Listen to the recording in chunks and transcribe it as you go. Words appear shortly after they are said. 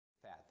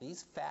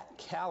These fat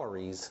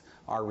calories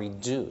are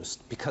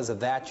reduced. Because of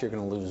that, you're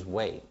going to lose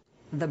weight.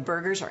 The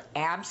burgers are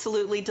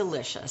absolutely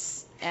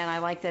delicious. And I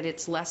like that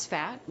it's less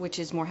fat, which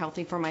is more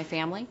healthy for my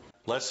family.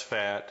 Less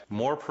fat,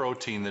 more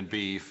protein than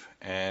beef,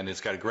 and it's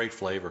got a great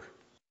flavor.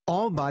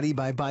 All Body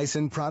by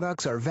Bison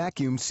products are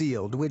vacuum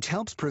sealed, which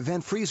helps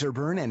prevent freezer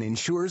burn and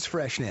ensures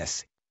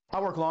freshness.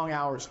 I work long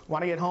hours.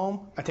 When I get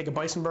home, I take a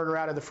Bison burger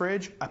out of the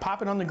fridge, I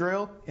pop it on the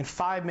grill. In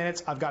 5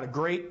 minutes, I've got a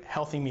great,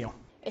 healthy meal.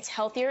 It's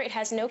healthier, it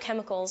has no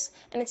chemicals,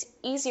 and it's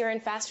easier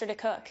and faster to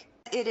cook.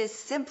 It is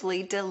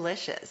simply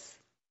delicious.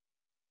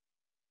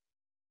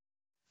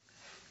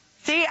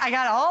 See, I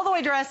got all the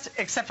way dressed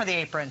except for the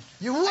apron.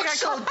 You look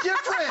so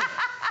different.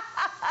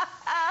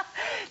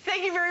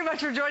 Thank you very much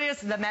for joining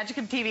us in the Magic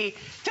of TV.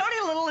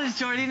 Tony Little is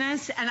joining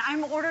us, and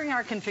I'm ordering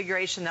our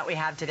configuration that we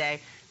have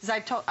today. As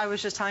I was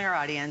just telling our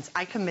audience,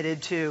 I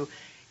committed to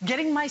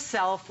getting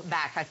myself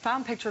back. I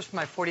found pictures for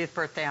my 40th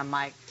birthday on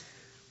Mike.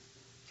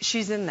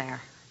 She's in there.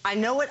 I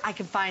know it, I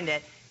can find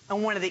it.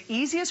 And one of the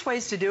easiest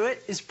ways to do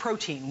it is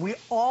protein. We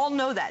all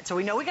know that. So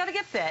we know we got to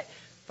get fit,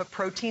 but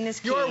protein is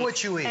key. You're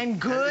what you eat. And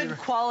good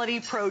quality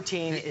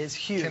protein is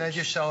huge. Can I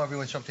just tell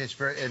everyone something?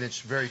 It's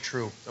very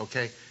true,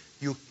 okay?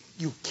 You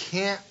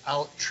can't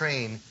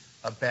out-train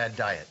a bad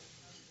diet.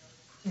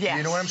 Yes.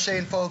 You know what I'm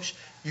saying, folks?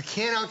 You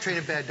can't out-train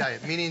a bad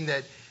diet, meaning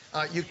that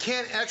you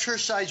can't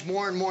exercise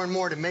more and more and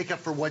more to make up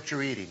for what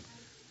you're eating,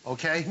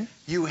 okay? Mm-hmm.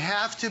 You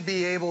have to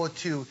be able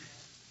to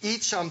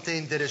eat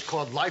something that is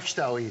called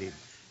lifestyle eating.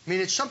 I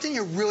mean, it's something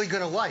you're really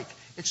going to like.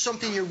 It's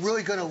something you're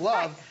really going to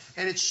love,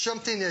 and it's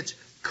something that's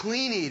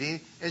clean eating.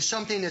 It's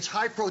something that's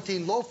high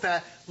protein, low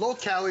fat, low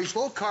calories,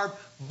 low carb,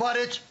 but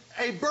it's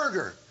a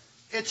burger.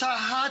 It's a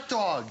hot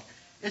dog.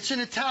 It's an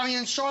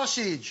Italian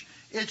sausage.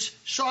 It's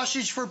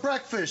sausage for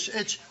breakfast.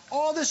 It's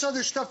all this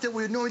other stuff that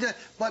we would normally do,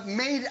 but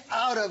made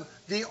out of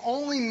the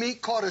only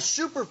meat called a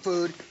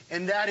superfood,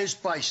 and that is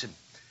bison,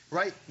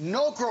 right?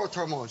 No growth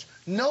hormones,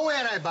 no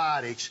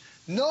antibiotics,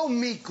 no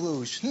meat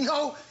glues,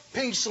 no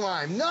pink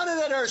slime, none of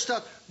that other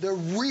stuff, the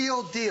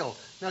real deal.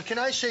 Now, can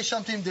I say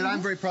something that I'm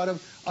very proud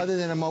of, other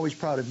than I'm always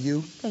proud of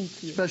you?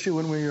 Thank you. Especially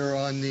when we were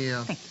on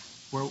the,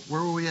 where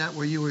were we at?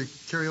 Where you were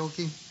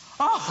karaoke?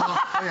 Oh,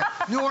 yeah.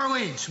 New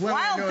Orleans.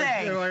 Wild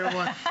Thing.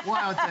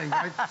 Wild Thing,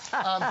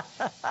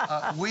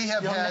 right? We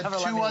have had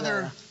two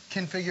other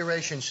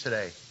configurations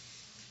today.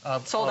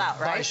 Sold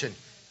out, right? Bison.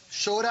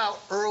 Sold out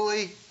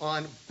early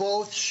on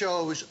both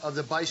shows of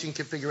the Bison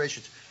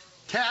configurations.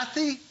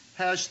 Kathy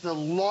has the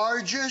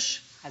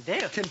largest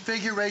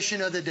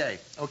configuration of the day,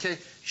 okay?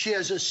 She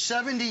has a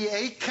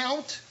 78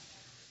 count,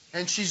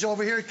 and she's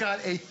over here got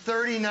a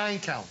 39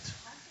 count.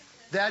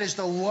 That is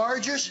the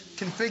largest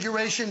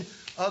configuration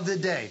of the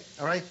day,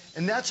 all right?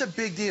 And that's a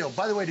big deal.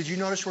 By the way, did you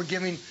notice we're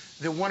giving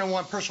the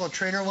one-on-one personal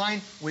trainer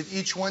line with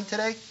each one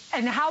today?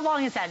 And how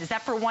long is that? Is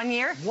that for 1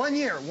 year? 1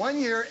 year. 1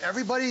 year,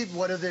 everybody,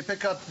 whether they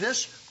pick up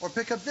this or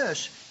pick up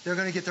this, they're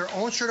going to get their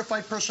own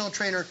certified personal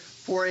trainer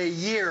for a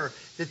year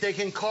that they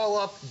can call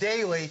up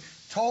daily,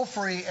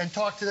 toll-free, and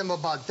talk to them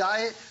about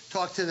diet,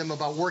 talk to them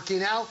about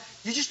working out.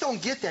 You just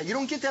don't get that. You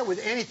don't get that with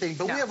anything,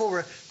 but we have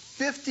over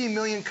 50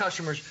 million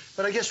customers,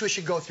 but I guess we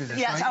should go through this,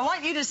 Yes, right? I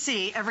want you to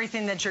see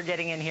everything that you're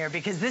getting in here,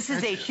 because this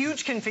is a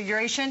huge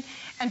configuration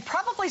and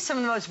probably some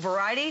of the most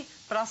variety,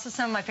 but also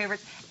some of my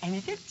favorites. And you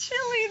get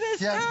chili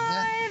this time.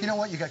 Yeah. You know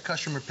what? You got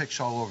customer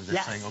picks all over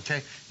this thing,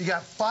 okay? You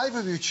got 5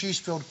 of your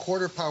cheese-filled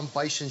quarter-pound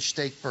bison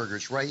steak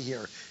burgers right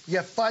here. You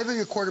got 5 of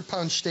your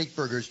quarter-pound steak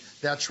burgers.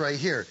 That's right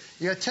here.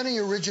 You got 10 of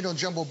your original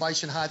jumbo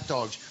bison hot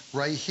dogs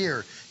right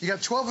here. You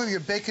got 12 of your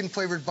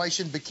bacon-flavored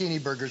bison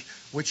bikini burgers,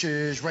 which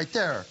is right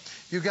there.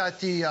 You got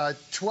the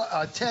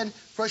 10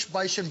 fresh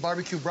bison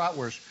barbecue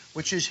bratwurst,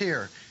 which is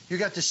here. You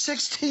got the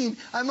 16,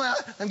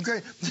 I'm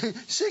great,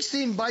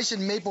 16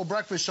 bison maple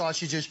breakfast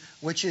sausages,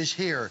 which is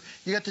here.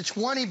 You got the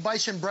 20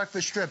 bison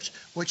breakfast strips,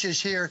 which is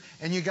here.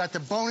 And you got the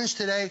bonus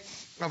today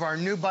of our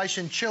new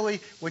bison chili,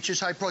 which is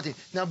high protein.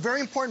 Now, very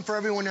important for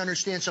everyone to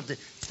understand something.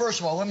 First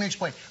of all, let me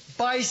explain.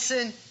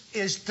 Bison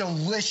is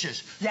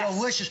delicious. Yes.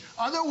 Delicious.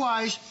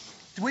 Otherwise,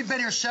 we've been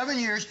here 7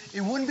 years. It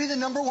wouldn't be the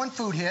 #1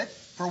 food hit,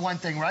 for one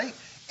thing, right?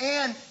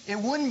 And it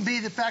wouldn't be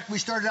the fact we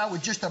started out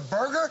with just a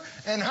burger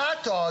and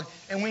hot dog,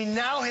 and we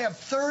now have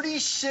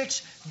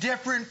 36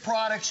 different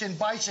products in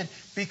Bison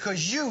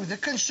because you, the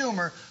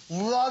consumer,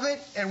 love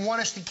it and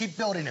want us to keep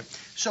building it.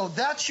 So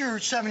that's your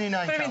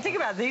 79 But I mean, think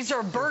about it. These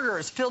are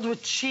burgers filled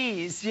with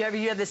cheese. You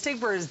have the steak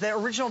burgers, the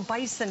original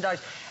bison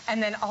dogs,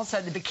 and then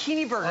also the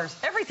bikini burgers,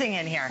 everything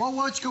in here. Well,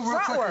 let's go real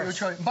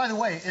quick. By the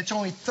way, it's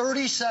only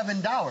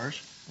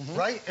 $37,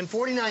 right, and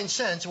 49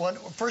 cents.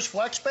 First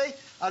flex pay,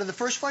 out of the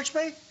first flex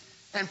pay,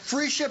 and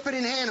free shipping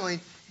and handling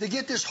to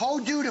get this whole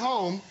dude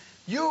home.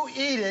 You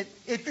eat it.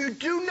 If you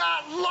do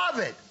not love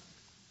it,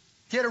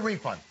 get a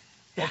refund,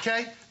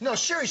 okay? No,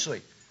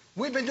 seriously.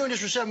 We've been doing this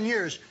for 7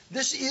 years.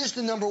 This is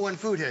the #1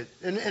 food hit,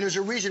 and there's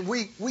a reason.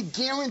 We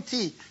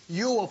guarantee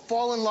you will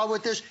fall in love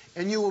with this,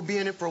 and you will be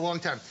in it for a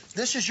long time.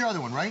 This is your other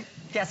one, right?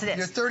 Yes, it is.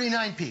 Your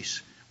 39-piece,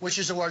 which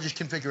is the largest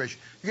configuration.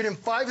 You're getting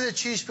 5 of the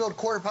cheese-filled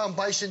quarter-pound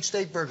bison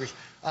steak burgers.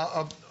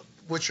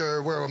 which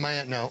are, where am I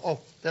at now? Oh,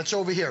 that's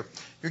over here.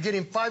 You're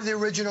getting 5 of the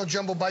original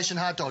jumbo bison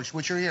hot dogs,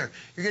 which are here.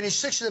 You're getting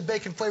 6 of the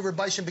bacon-flavored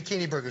bison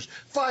bikini burgers,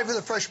 5 of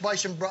the fresh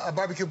bison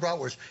barbecue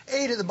bratwurst,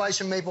 8 of the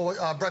bison maple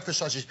breakfast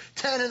sausage,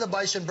 10 of the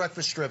bison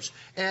breakfast strips,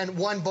 and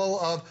 1 bowl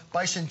of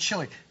bison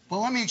chili.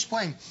 Well, let me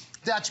explain.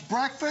 That's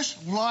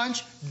breakfast,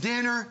 lunch,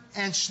 dinner,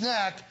 and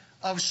snack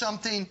of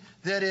something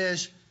that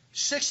is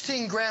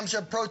 16 grams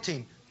of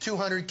protein,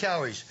 200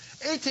 calories,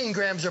 18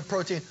 grams of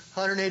protein,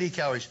 180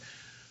 calories,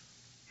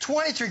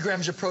 23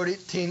 grams of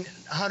protein,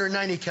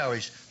 190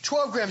 calories,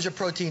 12 grams of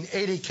protein,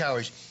 80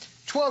 calories,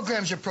 12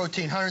 grams of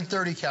protein,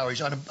 130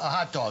 calories on a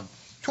hot dog,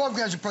 12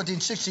 grams of protein,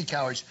 60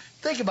 calories.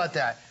 Think about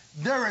that.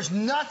 There is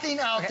nothing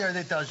out there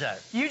that does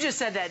that. You just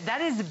said that.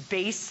 That is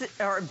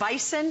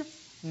bison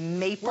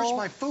maple Where's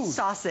my food?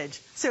 sausage.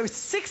 So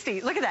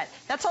 60, look at that.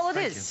 That's all it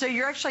Thank is. you. So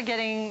you're actually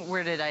getting,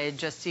 where did I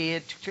just see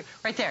it?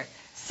 Right there.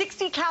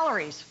 60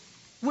 calories,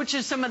 which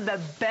is some of the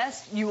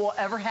best you will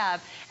ever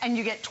have, and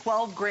you get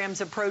 12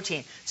 grams of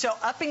protein. So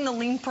upping the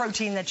lean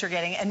protein that you're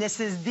getting, and this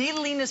is the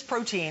leanest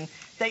protein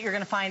that you're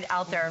going to find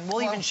out there, and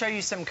we'll even show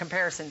you some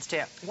comparisons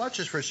too. Watch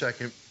this for a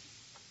second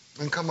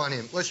and come on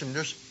in. Listen,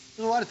 there's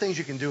a lot of things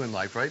you can do in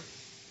life, right?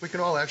 We can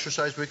all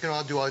exercise, we can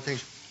all do other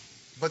things.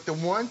 But the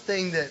one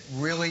thing that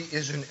really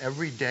is an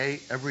everyday,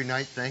 every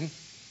night thing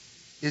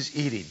is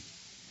eating,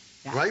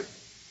 right?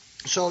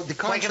 So the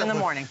concept, wake up in the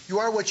morning. You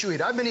are what you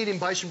eat. I've been eating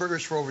bison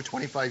burgers for over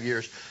 25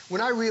 years. When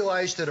I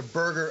realized that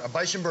a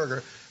bison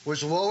burger,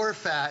 was lower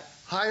fat,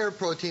 higher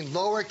protein,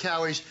 lower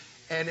calories,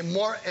 and a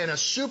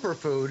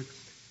superfood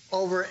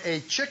over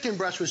a chicken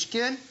breast with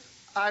skin,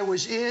 I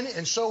was in,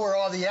 and so were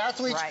all the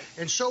athletes,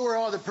 and so were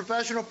all the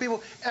professional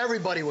people.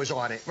 Everybody was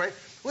on it, right?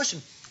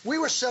 Listen, we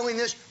were selling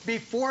this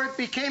before it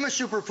became a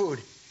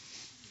superfood.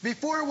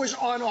 Before it was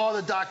on all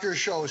the doctor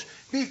shows,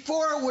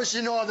 before it was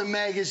in all the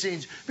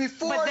magazines,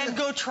 before. But then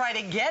go try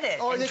to get it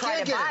and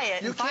try to buy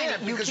it and find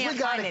it. You can't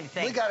find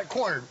anything. We got it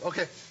cornered.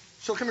 Okay,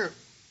 so come here.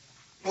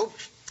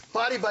 Oops.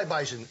 Body by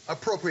Bison,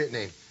 appropriate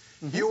name.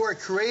 You are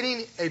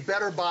creating a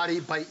better body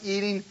by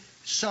eating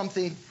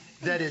something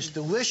that is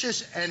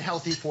delicious and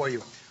healthy for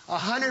you.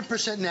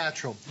 100%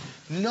 natural.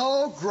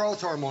 No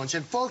growth hormones.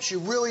 And folks, you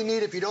really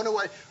need, if you don't know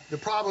what the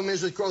problem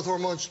is with growth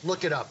hormones,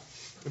 look it up.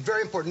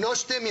 Very important. No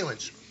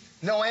stimulants.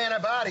 No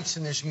antibiotics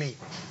in this meat.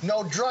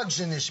 No drugs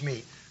in this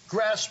meat.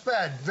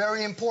 Grass-fed,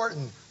 very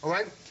important, all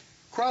right?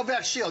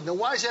 Cryovac sealed. Now,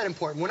 why is that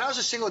important? When I was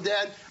a single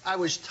dad, I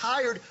was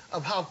tired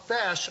of how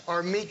fast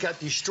our meat got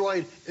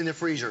destroyed in the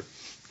freezer.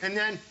 And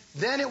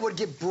then it would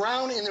get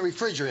brown in the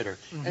refrigerator.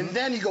 And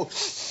then you go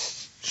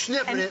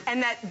snipping it.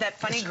 And that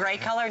funny gray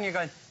color, and you're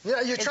going...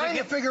 Yeah, you're trying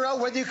to figure out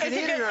whether you can eat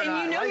it or not.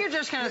 And you know you're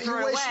just going to throw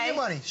it away. You're wasting your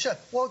money. Sure.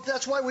 Well,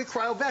 that's why we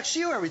cryovac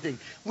seal everything.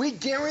 We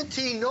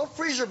guarantee no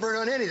freezer burn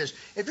on any of this.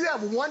 If you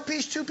have 1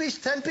 piece, 2 pieces,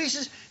 10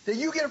 pieces, then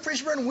you get a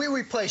freezer burn, we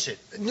replace it.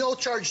 No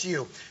charge to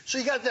you. So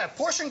you got that.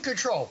 Portion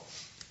control.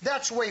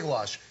 That's weight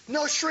loss.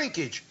 No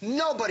shrinkage.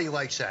 Nobody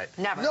likes that.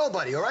 Never.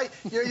 Nobody, all right?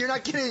 You're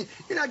not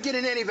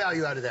getting any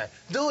value out of that.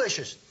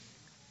 Delicious.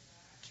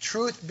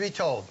 Truth be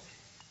told,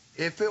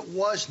 if it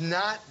was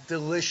not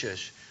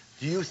delicious,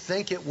 do you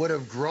think it would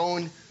have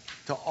grown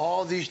to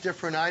all these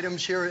different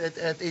items here at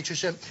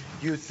HSN?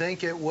 Do you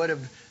think it would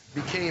have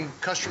became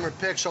customer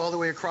picks all the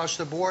way across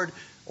the board?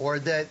 Or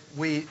that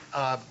we,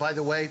 by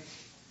the way,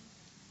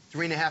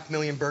 3.5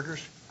 million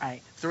burgers,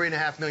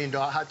 3.5 million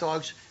hot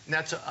dogs, and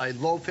that's a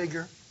low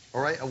figure,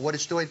 all right, of what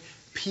it's doing.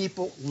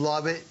 People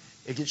love it.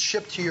 It gets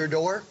shipped to your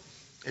door.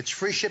 It's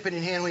free shipping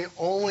and handling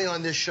only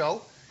on this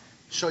show.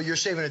 So you're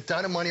saving a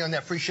ton of money on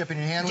that free shipping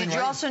and handling, Did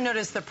you also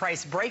notice the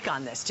price break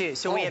on this, too?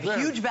 So we have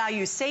huge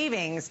value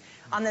savings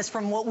on this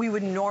from what we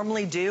would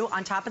normally do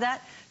on top of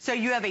that. So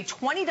you have a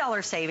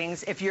 $20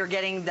 savings if you're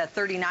getting the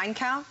 39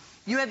 count.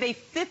 You have a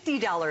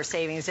 $50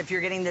 savings if you're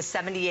getting the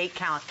 78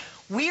 count.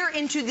 We are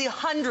into the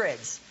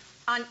hundreds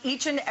on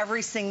each and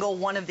every single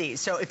one of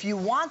these. So if you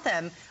want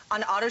them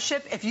on auto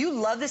ship, if you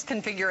love this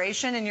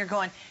configuration and you're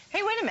going,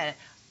 hey, wait a minute.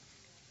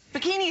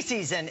 Bikini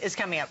season is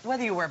coming up,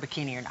 whether you wear a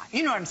bikini or not.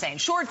 You know what I'm saying?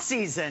 Short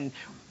season,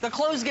 the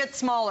clothes get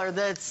smaller,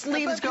 the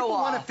sleeves go off. People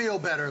want to feel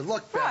better,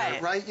 look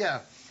better, right?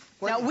 Yeah.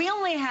 Now, we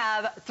only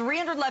have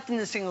 300 left in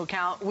the single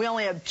count. We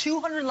only have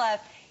 200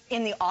 left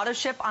in the auto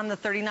ship on the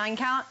 39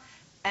 count.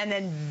 And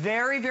then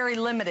very, very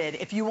limited.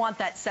 If you want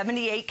that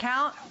 78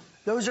 count,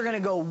 those are going to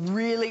go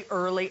really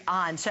early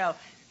on. So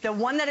the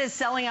one that is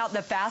selling out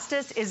the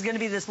fastest is going to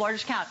be this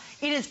largest count.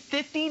 It is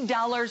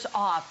 $50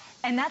 off.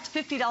 And that's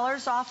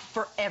 $50 off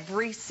for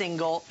every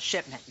single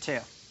shipment, too.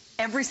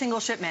 Every single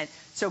shipment.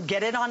 So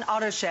get it on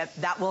auto ship.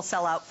 That will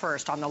sell out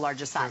first on the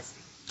largest size.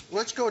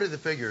 Let's go to the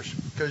figures,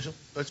 because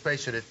let's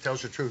face it, it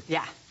tells the truth.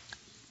 Yeah.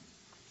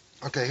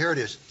 Okay, here it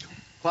is.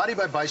 Body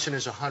by Bison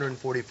is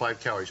 145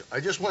 calories. I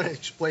just want to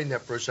explain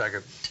that for a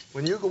second.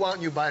 When you go out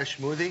and you buy a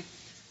smoothie,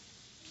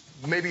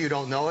 maybe you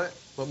don't know it,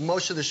 but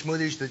most of the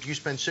smoothies that you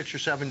spend $6 or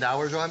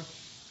 $7 on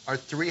are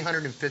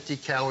 350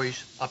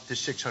 calories up to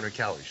 600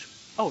 calories.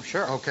 Oh,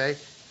 sure. Okay?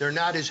 They're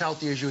not as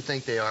healthy as you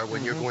think they are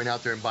when you're going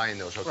out there and buying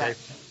those, okay? Right.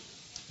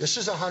 This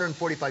is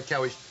 145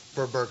 calories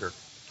per burger.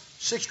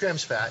 6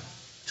 grams fat,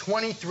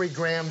 23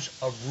 grams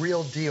of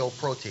real deal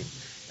protein.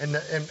 And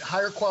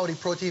higher quality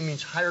protein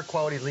means higher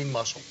quality lean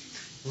muscle.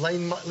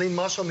 Lean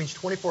muscle means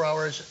 24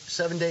 hours,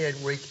 7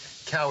 days a week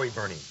calorie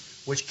burning,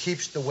 which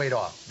keeps the weight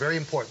off. Very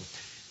important.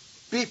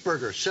 Beef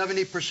burger,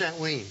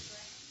 70% lean,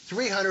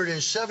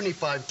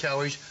 375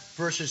 calories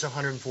versus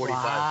 145.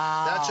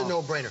 Wow. That's a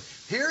no-brainer.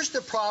 Here's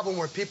the problem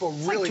where people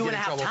really get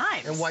in trouble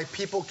and why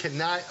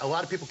a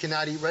lot of people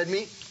cannot eat red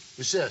meat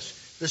is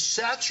this. The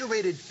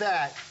saturated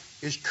fat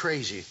is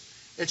crazy.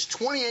 It's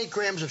 28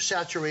 grams of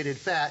saturated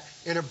fat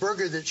in a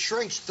burger that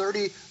shrinks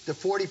 30 to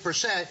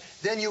 40%.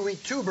 Then you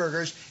eat 2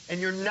 burgers, and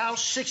you're now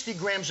 60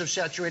 grams of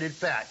saturated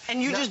fat.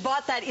 And you just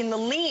bought that in the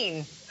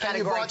lean category, and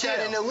you bought too.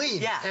 that in the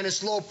lean, yeah. And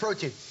it's low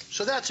protein.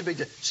 So that's a big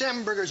deal.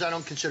 Salmon burgers, I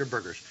don't consider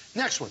burgers.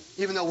 Next one,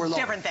 even though we're low.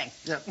 Different thing.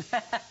 Yeah.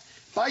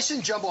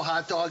 Bison jumbo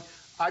hot dog.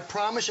 I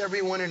promise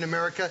everyone in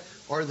America,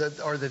 or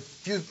the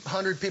few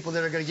hundred people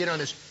that are going to get on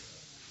this,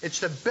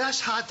 it's the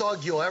best hot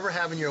dog you'll ever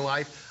have in your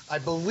life. I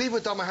believe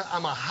with them.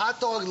 I'm a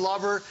hot dog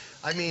lover.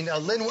 I mean,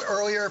 Lynn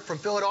earlier from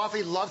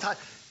Philadelphia loved hot.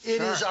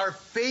 It is our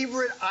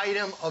favorite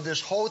item of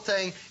this whole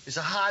thing is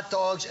the hot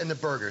dogs and the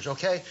burgers,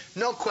 okay?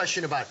 No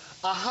question about it.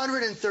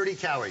 130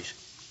 calories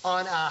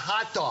on a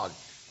hot dog,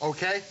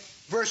 okay?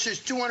 Versus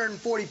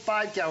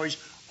 245 calories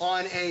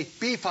on a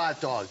beef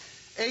hot dog.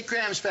 8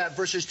 grams fat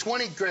versus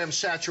 20 grams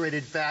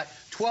saturated fat,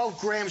 12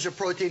 grams of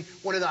protein,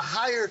 one of the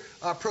higher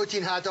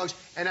protein hot dogs,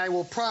 and I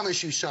will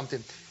promise you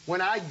something. When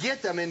I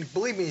get them, and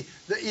believe me,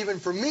 even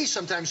for me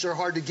sometimes they're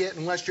hard to get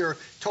unless you're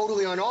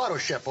totally on auto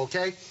ship,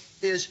 okay,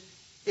 I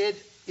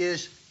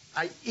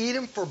eat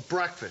them for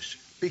breakfast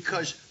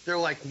because they're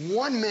like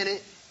 1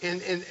 minute,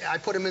 and I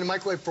put them in the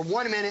microwave for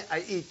 1 minute.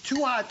 I eat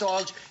 2 hot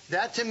dogs.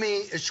 That to me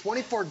is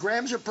 24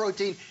 grams of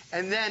protein,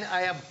 and then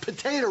I have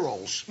potato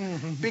rolls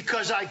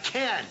because I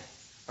can.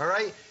 All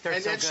right?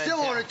 And it's still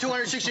only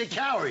 260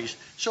 calories.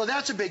 So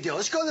that's a big deal.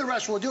 Let's go to the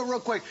rest. We'll do it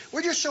real quick.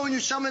 We're just showing you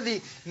some of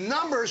the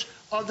numbers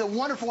of the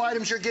wonderful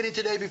items you're getting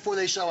today before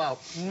they sell out.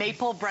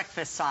 Maple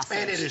breakfast sausage.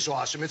 And it is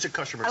awesome. It's a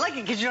customer. I like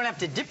it because you don't have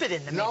to dip it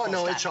in the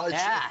maple stuff.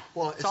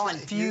 It's all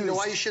infused. You know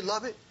why you should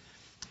love it?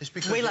 It's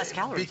because way less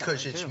calories.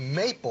 Because it's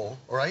maple,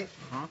 right?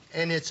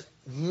 And it's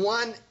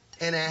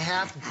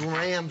 1.5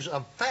 grams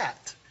of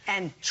fat.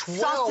 And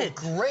 12 sausage.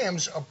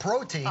 grams of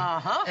protein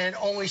and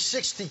only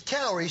 60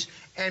 calories.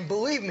 And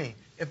believe me,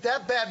 if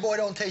that bad boy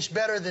don't taste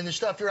better than the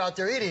stuff you're out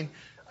there eating,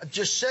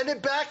 just send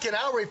it back and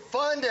I'll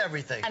refund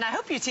everything. And I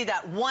hope you see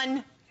that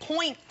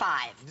 1.5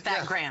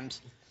 fat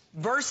grams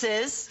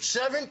versus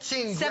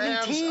 17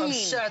 grams of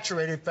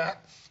saturated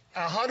fat,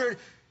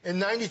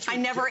 193. I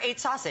never ate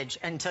sausage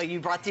until you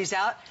brought these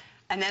out.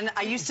 And then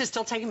I used to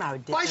still take them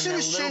out. Dip Bison in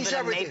a has little changed bit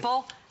everything. of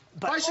maple.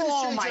 But Bison has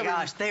oh changed my everything.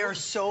 gosh, they are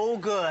so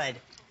good.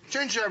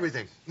 Changed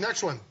everything.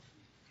 Next one.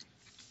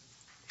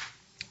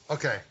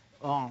 Okay.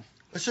 Oh.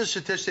 This is a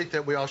statistic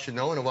that we all should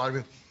know, and a lot of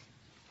you,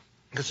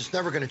 because it's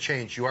never going to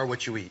change. You are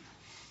what you eat.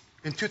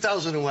 In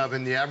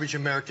 2011, the average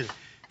American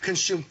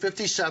consumed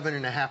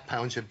 57.5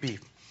 pounds of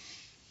beef.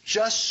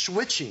 Just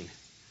switching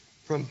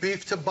from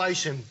beef to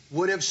bison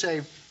would have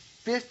saved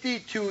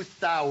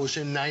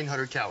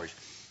 52,900 calories.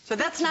 So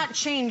that's not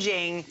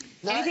changing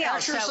anything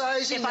else.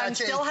 Exercising, so if I'm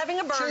still having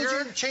a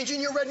burger,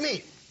 changing your red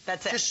meat.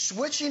 That's it. Just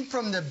switching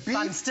from the beef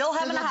I'm still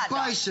having to a the hot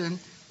dog. bison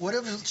would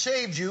have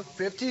saved you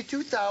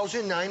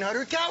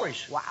 52,900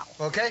 calories. Wow.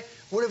 Okay?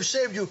 Would have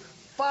saved you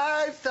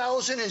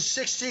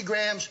 5,060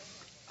 grams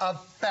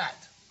of fat.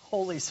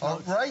 Holy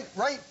smokes. Right?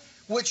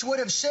 Which would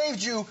have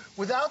saved you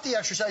without the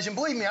exercise. And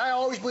believe me, I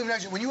always believe in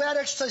exercise. When you add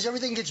exercise,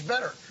 everything gets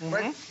better,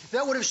 right?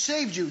 That would have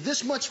saved you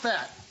this much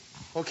fat,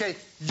 okay,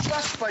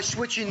 just by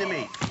switching the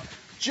meat.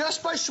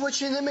 Just by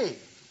switching the meat.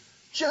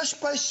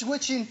 Just by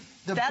switching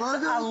the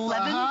burger, the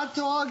hot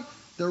dog,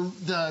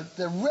 the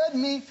red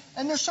meat.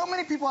 And there's so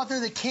many people out there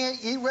that can't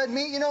eat red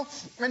meat, you know.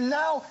 And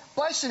now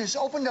Bison has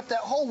opened up that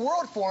whole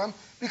world for them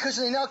because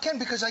they now can.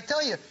 Because I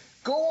tell you,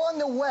 go on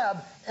the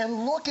web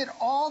and look at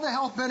all the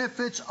health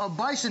benefits of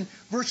bison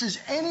versus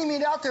any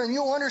meat out there, and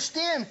you'll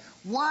understand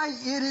why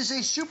it is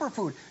a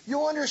superfood.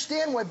 You'll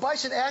understand why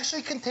bison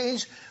actually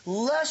contains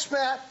less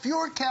fat,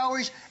 fewer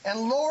calories, and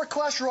lower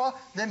cholesterol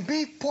than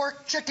beef,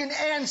 pork, chicken,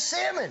 and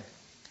salmon.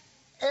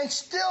 And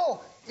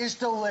still is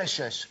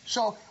delicious.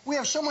 So we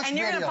have so much And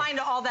you're going to find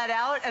all that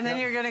out, and then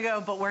you're going to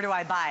go, but where do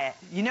I buy it?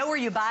 You know where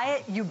you buy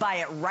it? You buy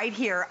it right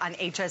here on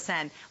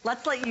HSN.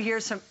 Let's let you hear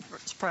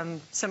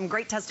from some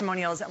great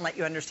testimonials and let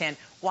you understand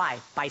why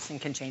bison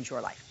can change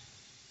your life.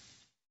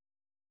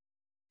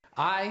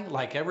 I,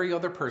 like every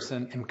other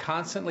person, am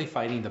constantly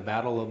fighting the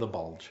battle of the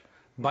bulge.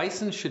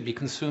 Bison should be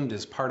consumed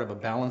as part of a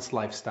balanced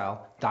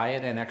lifestyle,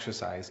 diet, and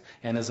exercise,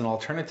 and as an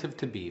alternative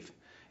to beef.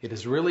 It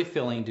is really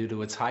filling due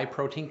to its high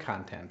protein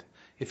content.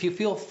 If you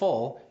feel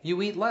full,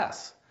 you eat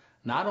less.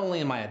 Not only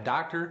am I a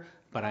doctor,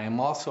 but I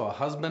am also a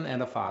husband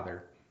and a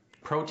father.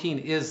 Protein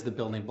is the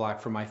building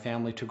block for my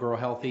family to grow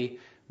healthy.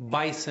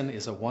 Bison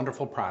is a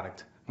wonderful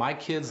product. My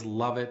kids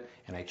love it,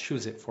 and I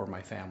choose it for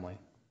my family.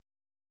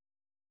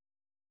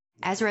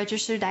 As a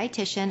registered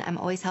dietitian, I'm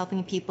always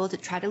helping people to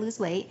try to lose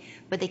weight,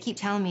 but they keep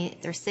telling me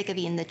they're sick of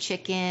eating the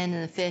chicken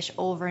and the fish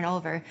over and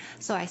over.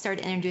 So I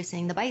started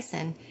introducing the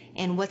bison.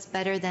 And what's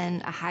better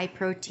than a high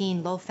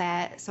protein, low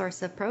fat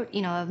source of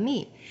of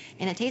meat?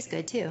 And it tastes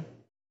good too.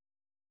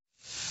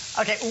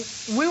 Okay,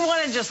 we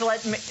want to just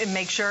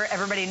make sure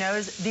everybody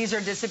knows these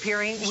are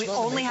disappearing. We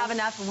only have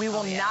enough. We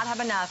will not have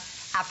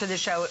enough after the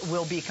show. It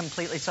will be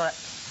completely so.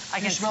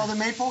 I can smell the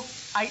maple.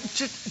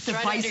 The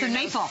bison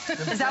maple.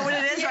 Is that what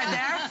it is right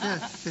there?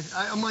 Yeah.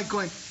 I'm like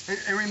going.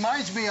 It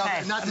reminds me of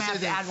not to say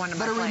that,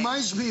 but it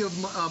reminds me of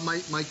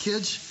my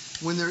kids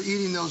when they're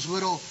eating those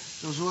little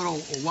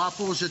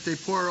waffles that they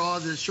pour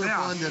all the syrup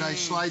on. That I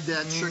slide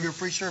that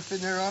sugar-free syrup in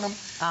there on them.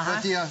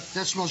 But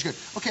that smells good.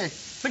 Okay.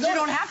 But you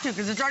don't have to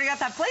because it's already got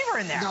that flavor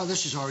in there. No,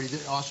 this is already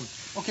awesome.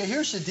 Okay,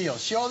 here's the deal.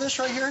 See all this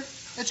right here?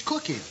 It's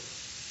cooking.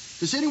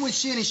 Does anyone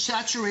see any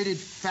saturated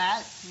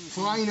fat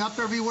flying up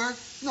everywhere?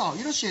 No,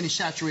 you don't see any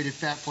saturated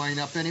fat flying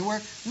up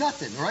anywhere.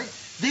 Nothing, right?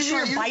 These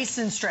are your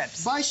bison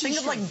strips. Think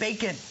of like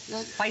bacon.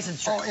 Bison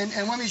strips. Oh,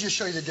 and let me just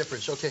show you the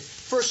difference, okay?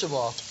 First of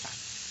all,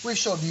 we've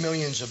sold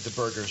millions of the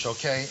burgers,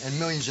 okay? And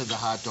millions of the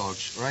hot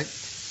dogs, right?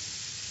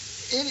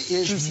 It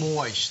is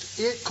moist.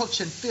 It cooks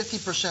in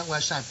 50%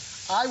 less time.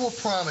 I will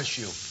promise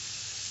you,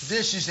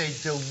 this is a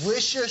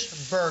delicious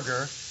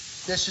burger.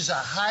 This is a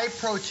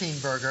high-protein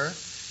burger.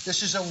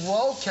 This is a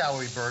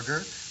low-calorie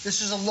burger.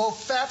 This is a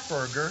low-fat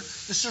burger.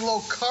 This is a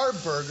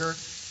low-carb burger.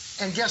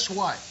 And guess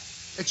what?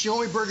 It's the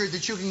only burger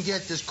that you can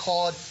get that's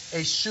called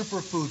a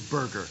superfood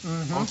burger,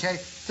 okay?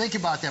 Think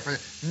about that.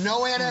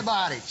 No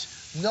antibiotics,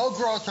 no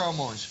growth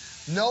hormones,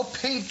 no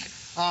pink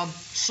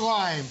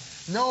slime,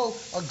 no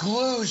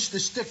glues to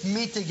stick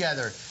meat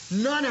together.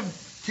 None of...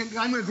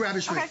 I'm going to grab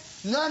this for you.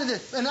 None of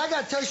this. And I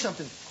got to tell you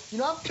something. You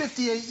know, I'm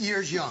 58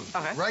 years young,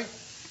 right?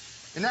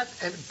 And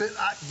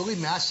believe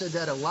me, I said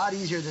that a lot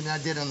easier than I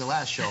did on the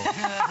last show.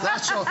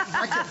 Last show,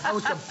 I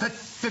was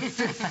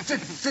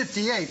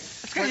 58.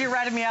 It's because you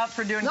ratted me out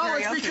for doing karaoke. No,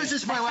 it's because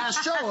it's my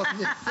last show.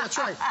 That's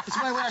right. It's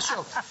my last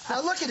show.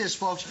 Now, look at this,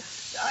 folks.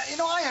 You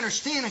know, I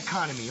understand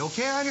economy,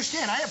 okay? I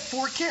understand. I have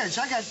 4 kids.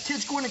 I got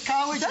kids going to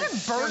college. Is that a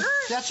burger?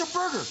 That's a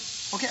burger.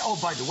 Okay. Oh,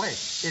 by the way,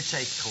 it's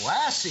a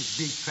classic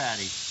beef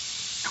patty.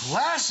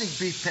 Classic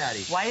beef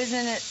patty. Why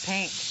isn't it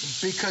pink?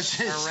 Because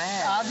it's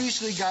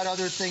obviously got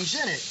other things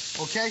in it,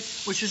 okay?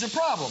 Which is a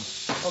problem.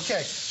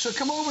 Okay, so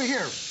come over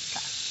here.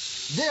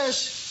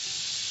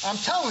 This, I'm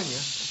telling you,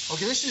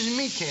 okay, this is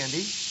meat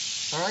candy,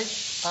 all right?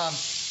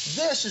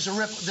 This is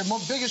the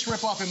biggest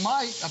ripoff, in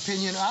my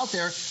opinion, out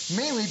there,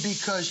 mainly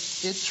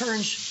because it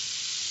turns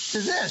to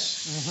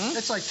this.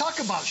 It's like, talk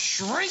about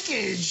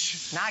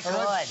shrinkage. Not good.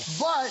 Right?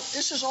 But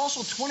this is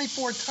also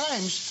 24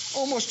 times,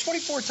 almost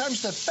 24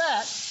 times the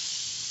fat.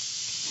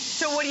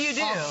 So what do? You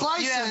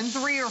have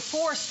 3 or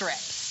 4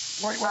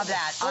 strips of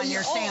that on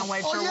your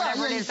sandwich or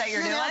whatever it is that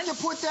you're doing? You have to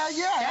put that,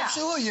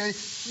 absolutely.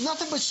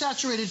 Nothing but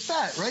saturated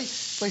fat, right?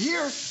 But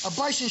here, a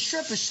bison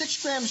strip is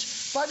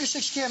 5 to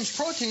 6 grams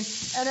protein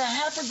and a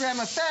half a gram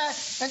of fat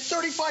and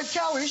 35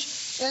 calories.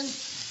 And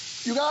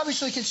you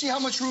obviously can see how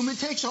much room it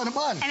takes on a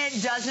bun. And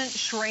it doesn't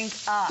shrink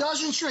up.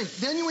 Doesn't shrink.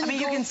 Then you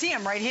can see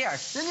them right here.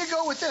 Then you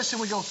go with this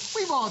and we go,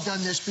 we've all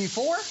done this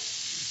before.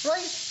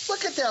 Right?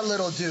 Look at that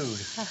little dude.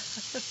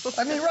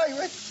 I mean, right?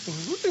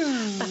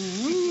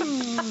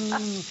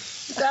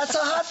 That's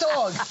a hot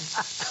dog.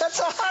 That's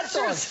a hot dog.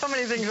 There's so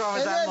many things wrong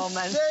with that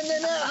moment.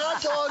 Then that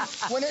hot dog,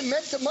 when it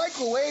meant to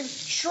microwave,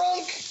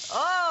 shrunk.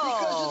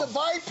 Because of the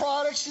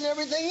byproducts and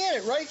everything in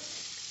it, right?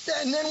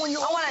 And then when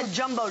you I want a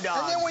jumbo dog.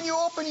 And then when you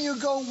open it, you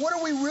go, what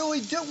are we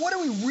really doing? What are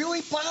we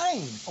really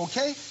buying?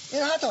 Okay? In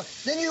a hot dog.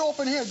 Then you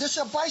open here. This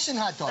is a bison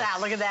hot dog. Yeah,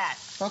 look at that.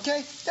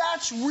 Okay?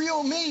 That's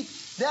real meat.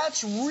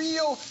 That's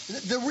real,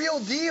 the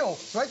real deal,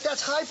 right?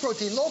 That's high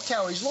protein, low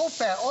calories, low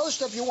fat, all the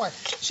stuff you want.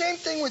 Same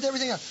thing with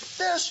everything else.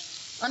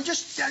 This, I'm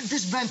just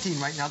venting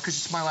right now because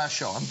it's my last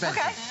show. I'm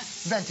venting. Okay.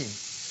 Venting.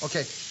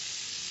 Okay.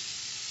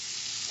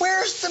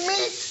 Where's the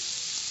meat?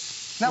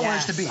 Not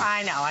where's the beef.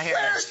 I know, I hear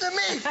Where's the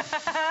meat?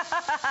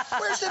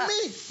 Where's the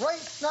meat?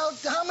 Right? Now,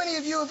 how many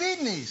of you have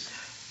eaten these?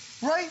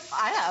 Right?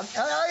 I have.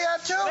 I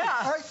have too.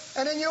 Yeah. Right?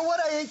 And then you know what?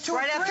 I ate 2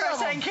 or 3 of them. Right after I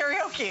sang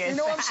karaoke. You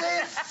know what I'm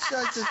saying?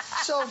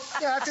 So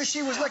after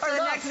she was liquored up. Or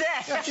the next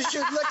day. After she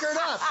was liquored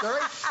up, all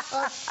right?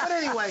 But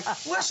anyway,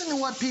 listen to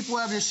what people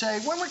have to say.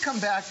 When we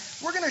come back,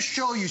 we're going to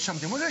show you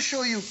something. We're going to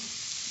show you,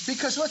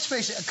 because let's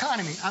face it,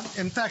 economy.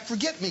 In fact,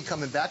 forget me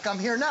coming back. I'm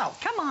here now.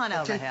 Come on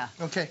over here.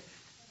 Okay.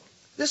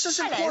 This is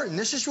important.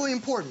 This is really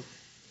important.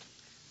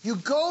 You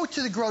go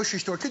to the grocery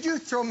store. Could you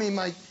throw me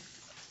my...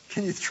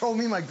 Can you throw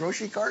me my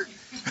grocery cart?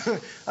 I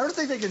don't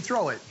think they can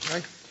throw it,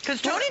 right? Because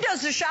Tony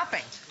does the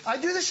shopping. I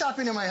do the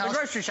shopping in my house. The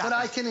grocery shopping. But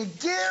I can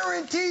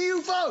guarantee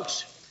you,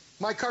 folks,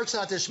 my cart's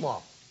not this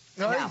small.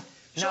 Right? No.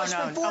 So I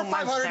spend $400 or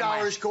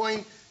 $500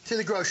 going to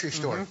the grocery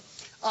store.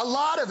 A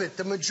lot of it,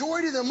 the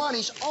majority of the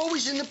money's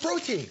always in the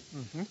protein.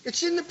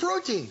 It's in the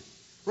protein,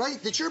 right?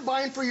 That you're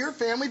buying for your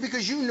family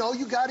because you know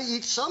you got to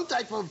eat some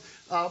type of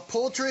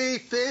poultry,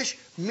 fish,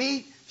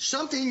 meat,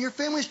 something. Your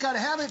family's got to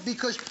have it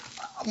because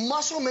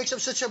muscle makes up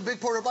such a big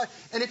part of our body.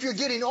 And if you're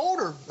getting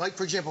older, like,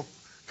 for example,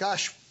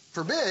 gosh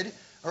forbid,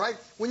 all right,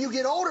 when you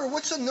get older,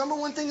 what's the number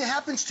one thing that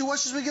happens to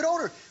us as we get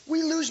older?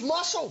 We lose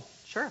muscle.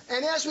 Sure.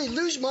 And as we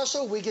lose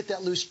muscle, we get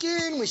that loose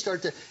skin. We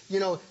start to,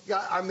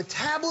 our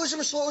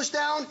metabolism slows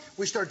down.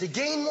 We start to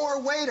gain more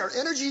weight. Our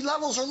energy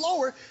levels are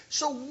lower.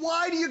 So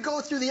why do you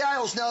go through the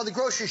aisles now of the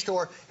grocery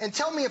store? And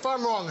tell me if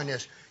I'm wrong on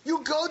this.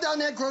 You go down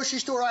that grocery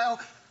store aisle,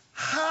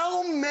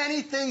 how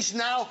many things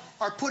now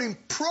are putting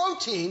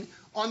protein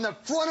on the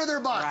front of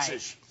their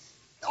boxes?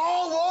 Right.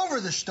 All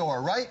over the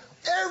store, right?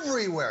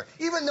 Everywhere.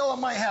 Even though it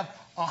might have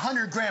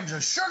 100 grams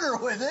of sugar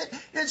with it,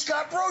 it's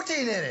got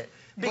protein in it.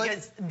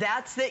 Because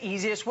that's the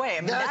easiest way.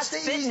 I mean, that's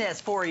fitness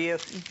for you,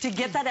 to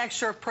get that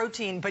extra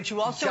protein, but you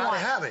also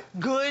want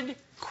good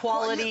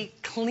quality,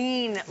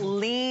 clean,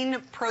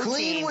 lean protein.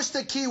 Clean was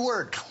the key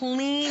word.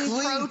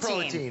 Clean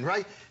protein,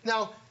 right?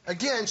 Now,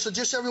 again, so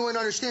just so everyone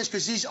understands,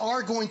 because these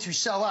are going to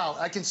sell out.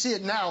 I can see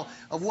it now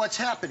of what's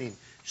happening.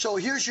 So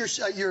here's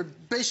your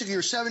basically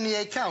your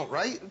 78 count,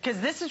 right? Because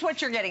this is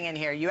what you're getting in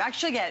here. You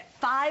actually get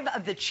 5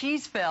 of the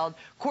cheese-filled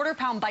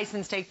quarter-pound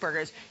bison steak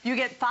burgers. You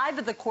get 5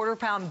 of the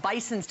quarter-pound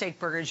bison steak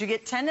burgers. You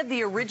get 10 of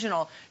the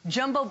original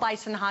jumbo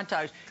bison hot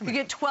dogs. You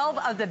get 12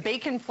 of the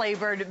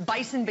bacon-flavored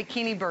bison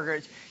bikini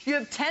burgers. You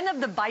have 10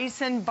 of the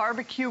bison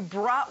barbecue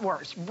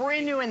bratwurst,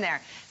 brand new in there.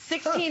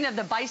 16 of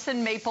the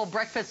bison maple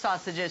breakfast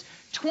sausages.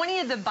 20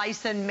 of the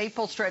bison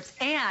maple strips,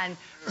 and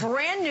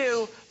brand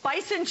new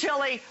bison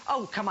chili.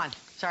 Oh, come on.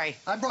 Sorry.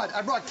 I brought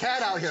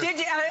Kat out here. Did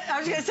you? I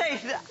was going to say,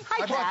 hi,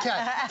 Kat. I brought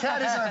Kat.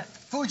 Kat is our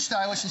food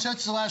stylist, and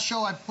since the last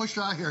show, I pushed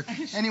her out here.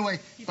 Anyway,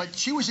 but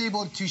she was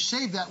able to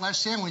save that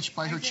last sandwich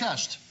by her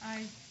chest.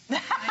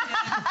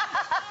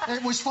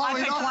 It was falling off.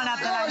 I picked one up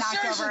that I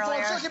knocked over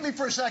earlier. Folks, look at me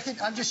for a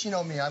second. I'm just, me,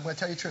 I'm going to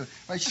tell you the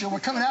truth. Right, so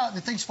we're coming out, and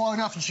the thing's falling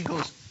off, and she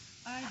goes...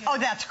 Oh,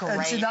 that's great.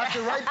 And she knocked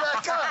it right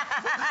back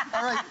up.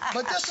 All right,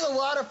 but this is a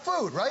lot of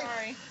food, right?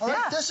 Sorry. All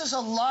right, this is a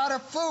lot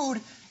of food.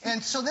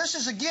 And so this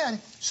is, again,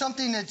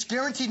 something that's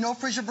guaranteed no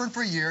freezer burn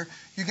for a year.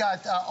 You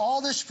got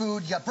all this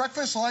food. You got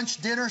breakfast,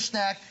 lunch, dinner,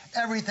 snack,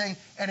 everything,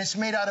 and it's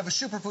made out of a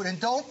superfood. And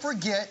don't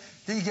forget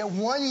that you get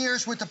 1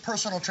 year's worth of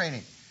personal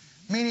training,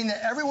 meaning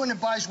that everyone that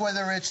buys,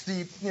 whether it's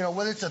the,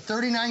 whether it's a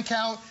 39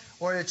 count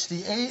or it's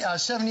the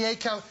 78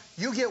 count,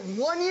 you get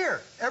 1 year.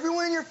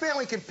 Everyone in your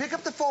family can pick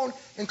up the phone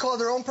and call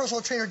their own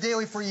personal trainer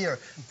daily for a year.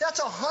 That's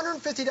a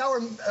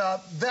 $150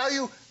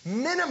 value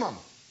minimum.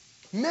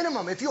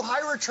 Minimum. If you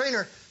hire a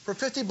trainer for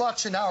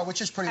 $50 an hour,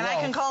 which is pretty low. And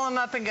I can call him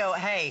up and go,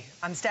 hey,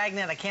 I'm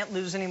stagnant. I can't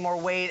lose any more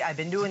weight. I've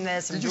been doing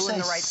this. I'm doing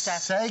the right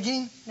stuff.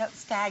 Sagging? No,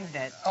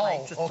 stagnant.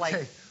 Oh, just okay.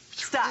 Like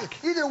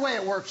stuck. Either way,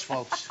 it works,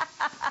 folks.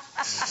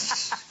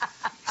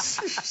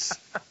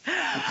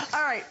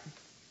 All right.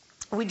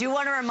 We do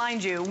want to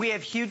remind you, we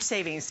have huge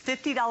savings.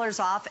 $50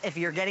 off if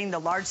you're getting the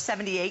large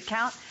 78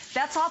 count.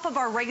 That's off of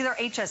our regular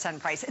HSN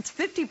price. It's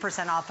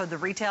 50% off of the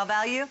retail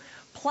value.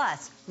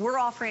 Plus, we're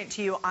offering it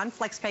to you on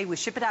FlexPay. We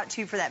ship it out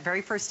to you for that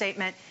very first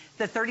statement,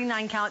 the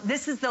 39 count.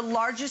 This is the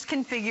largest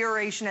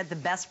configuration at the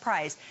best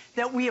price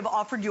that we have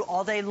offered you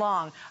all day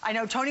long. I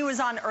know Tony was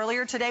on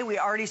earlier today. We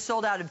already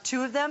sold out of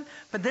 2 of them,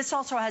 but this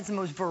also has the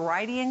most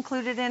variety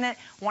included in it.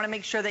 Want to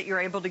make sure that you're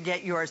able to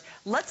get yours.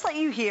 Let's let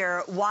you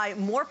hear why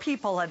more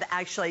people have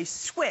actually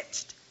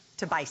switched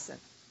to Bison.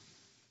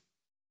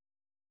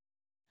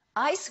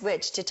 I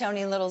switched to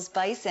Tony Little's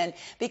Bison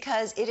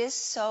because it is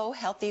so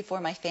healthy for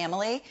my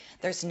family.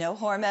 There's no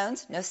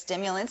hormones, no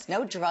stimulants,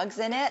 no drugs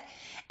in it.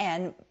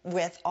 And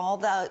with all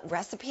the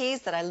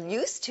recipes that I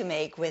used to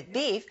make with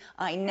beef,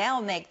 I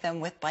now make them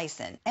with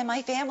Bison. And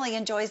my family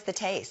enjoys the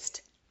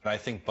taste. I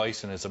think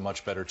Bison is a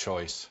much better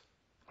choice.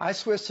 I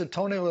switched to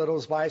Tony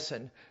Little's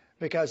Bison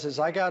because as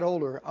I got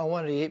older, I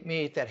wanted to eat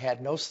meat that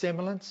had no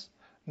stimulants,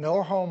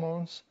 no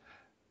hormones,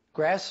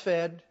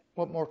 grass-fed.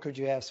 What more could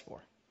you ask for?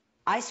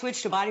 I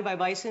switched to Body by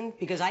Bison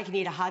because I can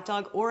eat a hot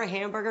dog or a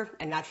hamburger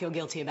and not feel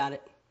guilty about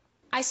it.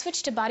 I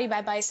switched to Body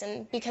by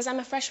Bison because I'm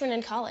a freshman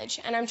in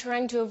college and I'm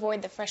trying to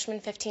avoid the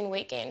freshman 15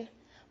 weight gain.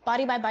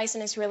 Body by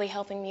Bison is really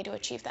helping me to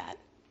achieve that.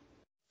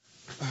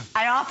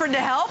 I offered to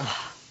help.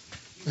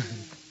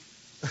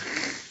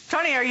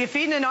 Tony, are you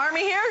feeding an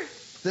army here?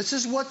 This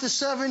is what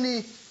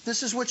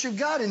this is what you've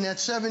got in that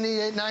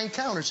 79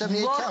 count or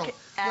 78 count. Look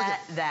at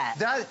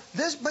that.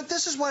 But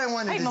this is what I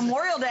wanted to do.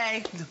 Memorial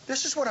Day.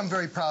 This is what I'm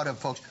very proud of,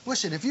 folks.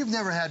 Listen, if you've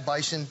never had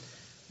Bison,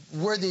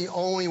 we're the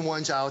only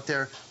ones out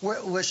there.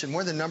 Listen,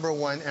 we're the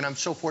 #1, and I'm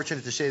so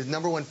fortunate to say the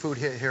 #1 food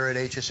hit here at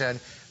HSN.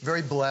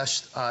 Very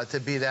blessed to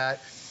be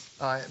that.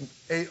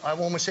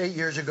 Almost 8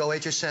 years ago,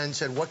 HSN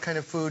said, what kind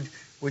of food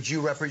would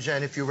you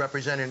represent if you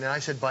represented? And I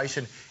said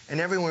Bison, and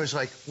everyone was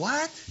like,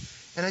 what?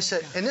 And I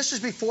said, and this is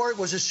before it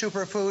was a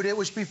superfood. It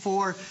was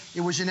before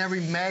it was in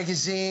every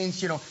magazine,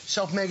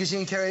 Self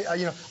Magazine,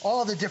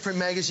 all the different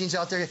magazines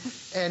out there,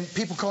 and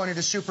people calling it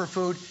a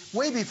superfood.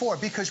 Way before,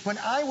 because when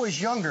I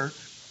was younger,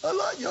 a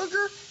lot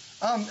younger,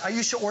 I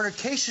used to order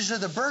cases of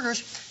the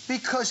burgers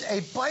because a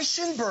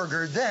Bison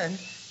burger then,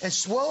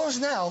 as well as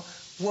now,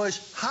 was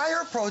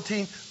higher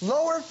protein,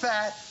 lower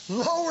fat,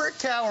 lower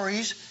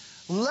calories,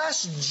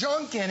 less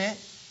junk in it,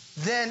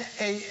 than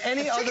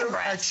any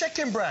other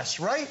chicken breast,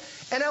 right?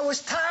 And I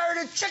was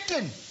tired of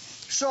chicken.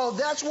 So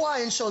that's why,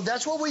 and so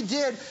that's what we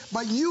did.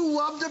 But you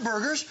love the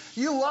burgers,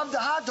 you love the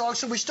hot dogs,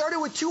 so we started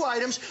with 2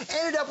 items,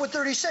 ended up with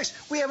 36.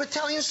 We have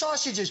Italian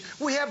sausages,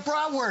 we have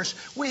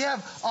bratwurst, we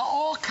have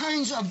all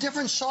kinds of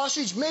different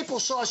sausage, maple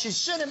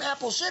sausage,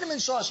 apple cinnamon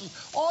sausage,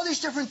 all these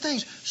different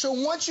things. So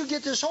once you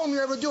get this home,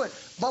 you're able to do it.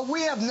 But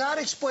we have not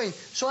explained.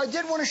 So I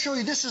did want to show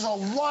you, this is a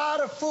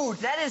lot of food.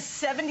 That is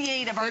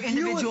 78 of our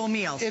individual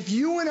meals. If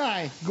you and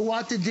I go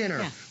out to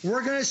dinner,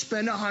 we're going to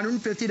spend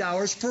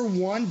 $150 for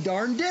one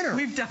darn dinner.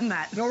 We've done that.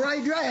 No,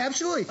 right,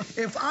 absolutely.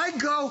 If I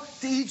go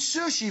to eat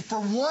sushi for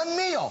one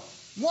meal,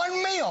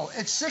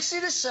 it's $60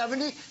 to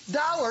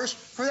 $70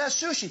 for that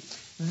sushi.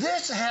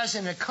 This has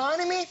an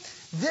economy.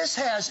 This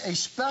has a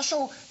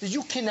special that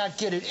you cannot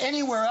get it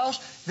anywhere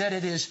else, that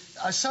it is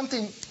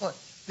something... Look,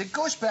 it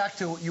goes back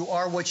to you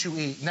are what you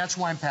eat, and that's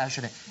why I'm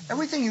passionate.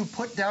 Everything you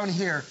put down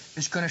here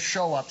is going to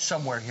show up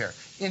somewhere here,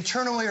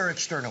 internally or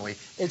externally.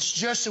 It's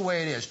just the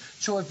way it is.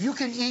 So if you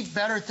can eat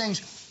better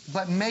things,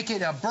 but make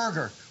it a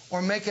burger,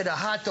 or make it a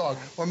hot dog,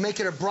 or make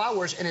it a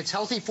bratwurst, and it's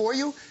healthy for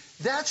you,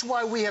 that's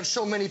why we have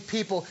so many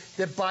people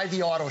that buy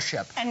the auto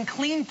ship. And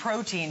clean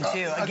protein,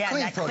 too.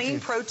 Again, clean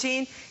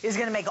protein is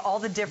going to make all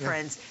the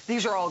difference.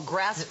 These are all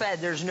grass-fed.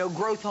 There's no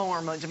growth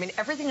hormones. I mean,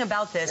 everything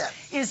about this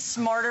is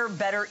smarter,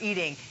 better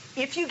eating.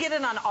 If you get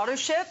it on auto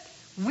ship,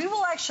 we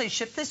will actually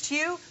ship this to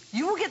you.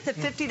 You will get the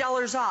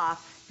 $50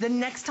 off the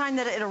next time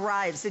that it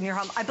arrives in your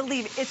home. I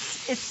believe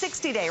it's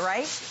 60-day,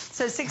 right?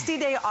 So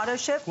 60-day auto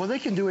ship. Well, they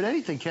can do it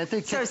anything, can't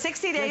they? So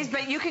 60 days,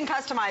 but you can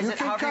customize it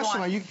however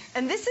you want.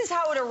 And this is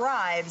how it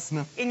arrives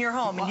in your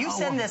home. And you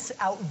send this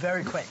out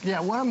very quick.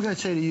 Yeah, what I'm going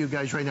to say to you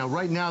guys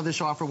right now,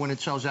 this offer, when it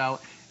sells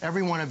out,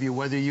 every one of you,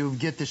 whether you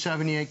get the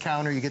 78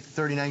 count or you get the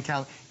 39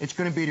 count, it's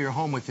going to be to your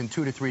home within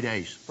 2 to 3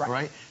 days,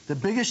 right? The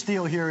biggest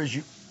deal here is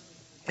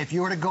if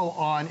you were to go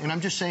on, and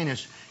I'm just saying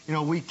this, you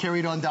know, we carry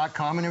it on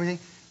 .com and everything,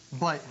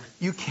 but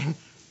you can,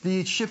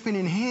 the shipping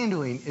and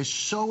handling is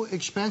so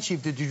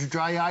expensive to do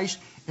dry ice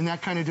and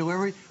that kind of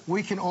delivery.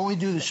 We can only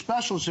do the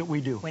specials that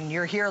we do. When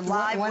you're here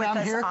live with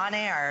us on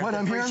air. When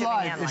I'm here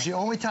live is the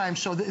only time.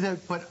 So,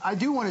 but I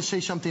do want to say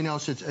something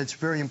else that's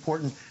very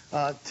important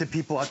to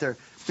people out there.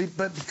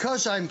 But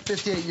because I'm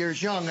 58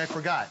 years young, I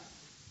forgot.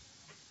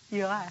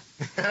 You are.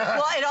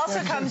 Well, it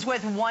also comes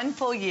with 1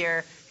 full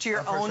year to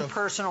your own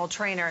personal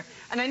trainer.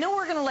 And I know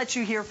we're going to let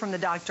you hear from the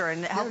doctor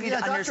and help you to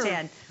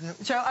understand.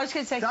 So I was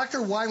going to say... Dr.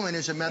 Weiland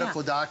is a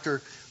medical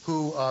doctor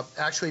who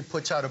actually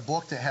puts out a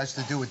book that has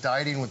to do with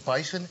dieting with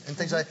bison and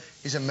things like that.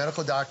 He's a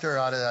medical doctor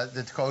out of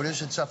the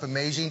Dakotas and stuff,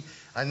 amazing.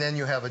 And then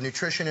you have a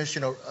nutritionist,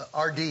 you know,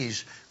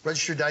 RDs,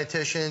 registered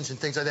dietitians and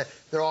things like that.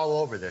 They're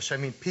all over this. I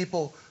mean,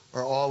 people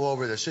are all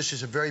over this. This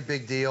is a very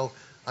big deal.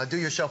 Do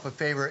yourself a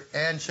favor,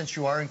 and since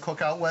you are in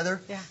cookout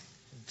weather,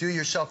 do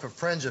yourself and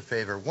friends a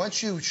favor.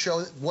 Once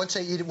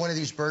they eat one of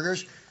these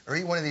burgers or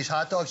eat one of these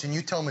hot dogs and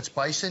you tell them it's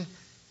bison,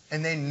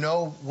 and they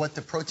know what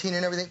the protein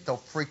and everything, they'll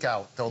freak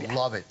out. They'll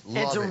love it.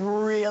 It's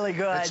really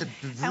good.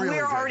 It's and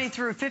we're already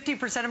through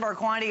 50% of our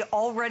quantity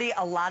already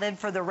allotted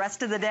for the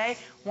rest of the day.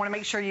 Want to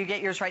make sure you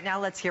get yours right now.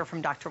 Let's hear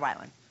from Dr.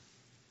 Weiland.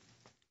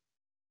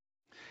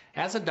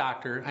 As a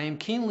doctor, I am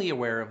keenly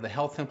aware of the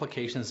health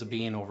implications of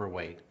being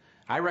overweight.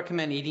 I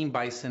recommend eating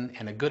bison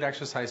and a good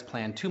exercise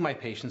plan to my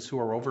patients who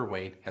are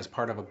overweight as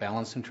part of a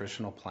balanced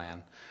nutritional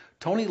plan.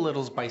 Tony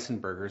Little's Bison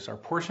Burgers are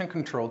portion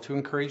controlled to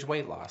encourage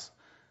weight loss.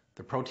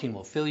 The protein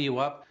will fill you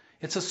up.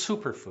 It's a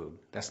superfood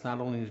that's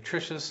not only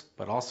nutritious,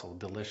 but also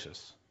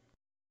delicious.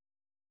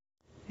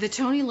 The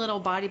Tony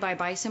Little Body by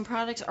Bison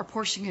products are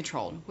portion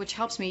controlled, which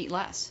helps me eat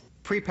less.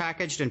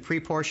 Pre-packaged and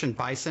pre-portioned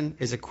bison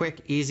is a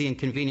quick, easy, and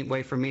convenient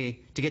way for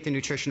me to get the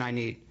nutrition I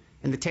need.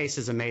 And the taste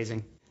is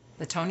amazing.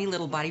 The Tony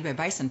Little Body by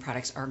Bison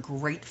products are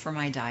great for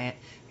my diet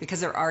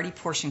because they're already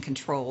portion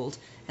controlled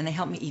and they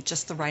help me eat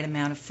just the right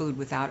amount of food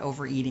without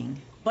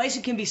overeating.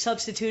 Bison can be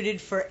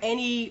substituted for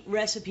any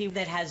recipe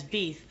that has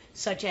beef,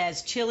 such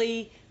as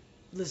chili,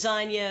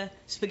 lasagna,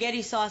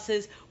 spaghetti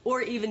sauces,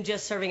 or even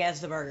just serving as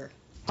the burger.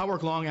 I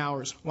work long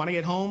hours. When I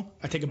get home,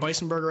 I take a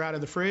bison burger out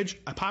of the fridge,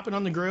 I pop it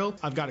on the grill,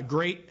 I've got a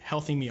great,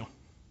 healthy meal.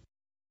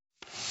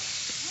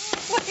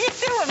 What are you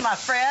doing, my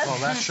friend? Oh,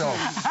 that's so.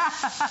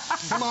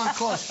 Come on,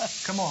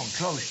 close. Come on,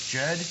 close,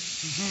 Jed.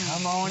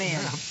 Come on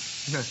in.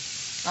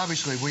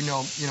 Obviously, we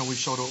know, we've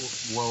sold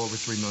well over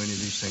 3 million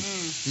of these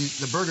things.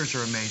 The burgers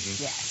are amazing.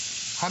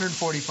 Yes.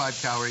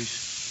 145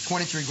 calories,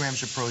 23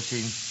 grams of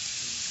protein,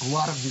 a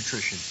lot of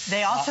nutrition.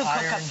 They also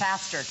cook up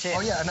faster, too.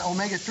 Oh, yeah, and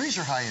omega-3s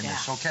are high in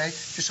this, okay?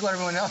 Just to let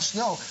everyone else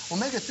know,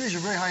 omega-3s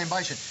are very high in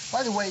bison.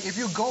 By the way, if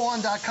you go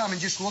on .com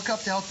and just look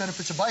up the health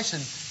benefits of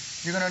bison,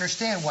 you're going to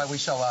understand why we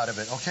sell out of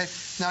it, okay?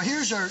 Now,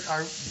 here's our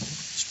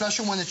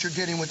special one that you're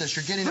getting with us.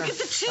 You're getting our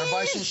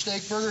bison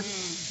steak burger,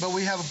 but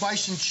we have a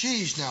bison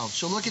cheese now.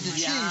 So look at the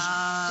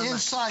cheese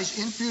inside,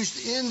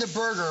 infused in the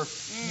burger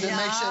that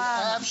makes it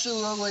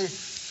absolutely,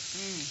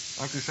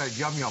 like you said,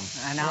 yum, yum.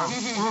 I know.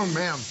 Oh,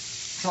 man.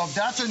 So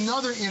that's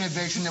another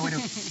innovation that we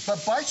do.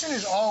 But bison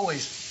is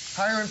always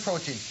higher in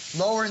protein,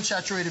 lower in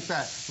saturated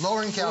fat,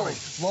 lower in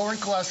calories, lower in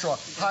cholesterol,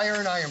 higher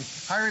in iron,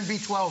 higher in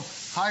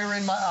B12, higher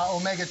in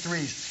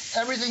omega-3s.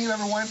 Everything you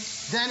ever want.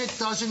 Then it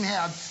doesn't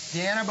have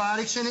the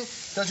antibiotics in it,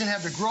 doesn't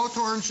have the growth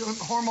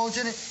hormones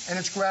in it, and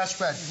it's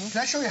grass-fed.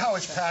 Can I show you how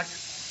it's packed?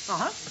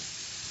 Uh-huh.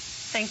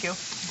 Thank you.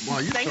 Well,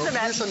 Thanks,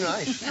 Yvette. you're so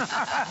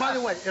nice. By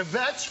the way,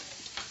 Yvette's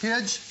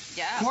kids,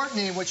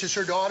 Courtney, which is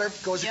her daughter,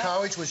 goes to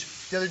college,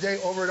 was the other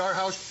day over at our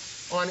house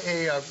on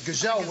a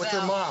gazelle with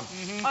her mom.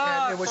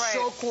 And it was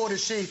so cool to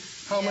see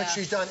how much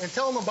she's done. And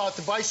tell them about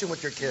the bison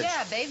with your kids.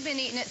 Yeah, they've been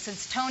eating it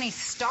since Tony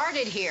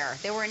started here.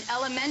 They were in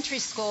elementary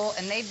school,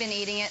 and they've been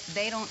eating it.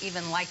 They don't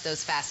even like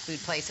those fast food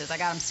places. I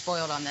got them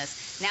spoiled on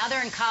this. Now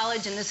they're in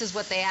college, and this is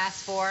what they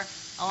ask for,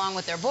 along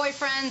with their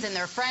boyfriends and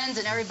their friends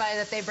and everybody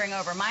that they bring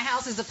over. My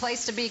house is the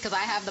place to be because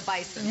I have the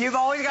bison. You've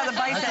always got the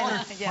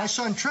bison. My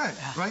son Trent,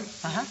 right?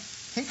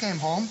 He came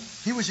home.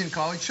 He was in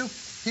college, too.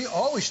 He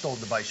always stole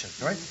the bison,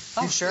 right?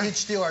 He'd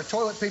steal our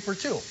toilet paper,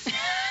 too.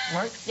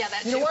 Right? Yeah,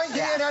 that's You know why?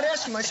 And I'd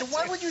ask him, I said,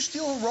 why would you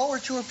steal a roll or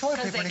two of toilet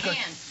paper?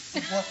 Because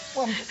they can.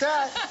 Well,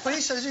 Dad, but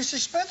he says it's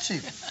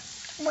expensive.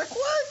 I'm like,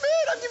 what,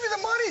 man? I'll give you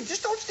the money.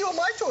 Just don't steal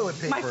my toilet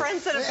paper. My friend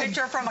sent a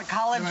picture from a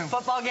college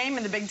football game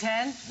in the Big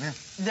Ten. Yeah.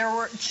 There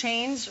were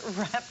chains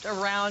wrapped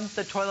around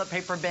the toilet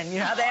paper bin. You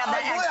know how they have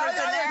that extras in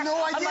there? I had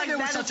no idea I'm like, there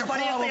was such a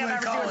problem in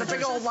college. It's a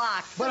big old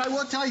lock. But I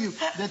will tell you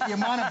that the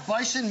amount of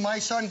bison my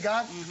son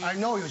got, I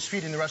know he was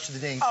feeding the rest of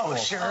the day in school. Oh,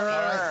 sure.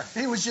 Right?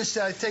 He was just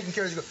taking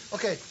care of his...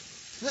 Okay,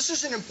 this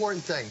is an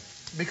important thing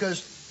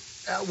because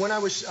when I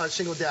was a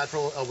single dad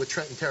with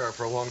Trent and Tara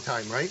for a long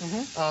time, right?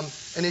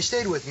 And they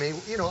stayed with me.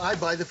 You know, I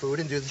buy the food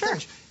and do the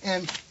things.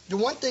 And the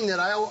one thing that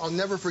I'll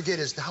never forget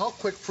is how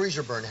quick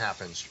freezer burn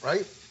happens,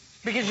 right?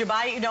 Because you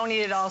buy it, you don't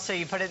eat it all, so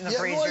you put it in the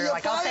freezer. Well, You're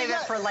like, I'll save it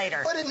for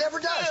later. But it never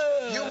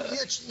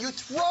does. You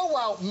throw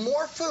out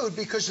more food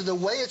because of the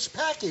way it's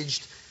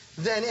packaged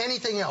than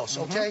anything else,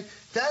 okay?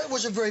 That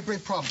was a very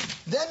big problem.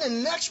 Then the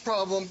next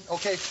problem,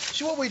 okay,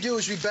 see what we do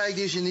is we bag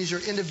these, and these are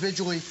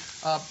individually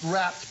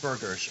wrapped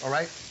burgers, all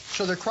right?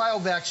 So they're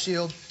cryovac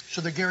sealed,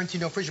 so they're guaranteed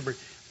no freezer burn.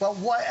 But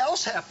what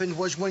else happened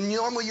was when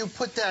normally you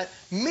put that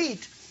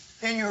meat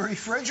in your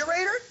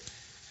refrigerator,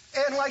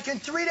 and like in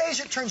 3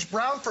 days it turns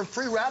brown from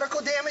free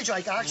radical damage,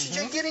 like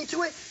oxygen getting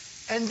to it,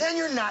 and then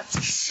you're not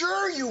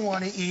sure you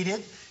want to eat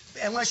it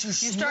unless you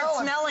start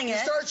smelling it.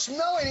 You start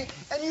smelling it,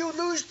 and you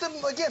lose them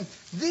again.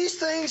 These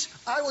things,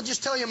 I will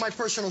just tell you my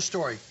personal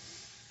story.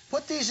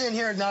 Put these in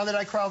here now that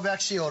I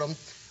cryovac sealed them,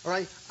 all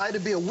right? I had to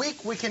be a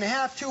week, week and a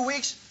half, 2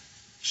 weeks,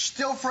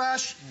 still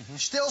fresh,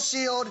 still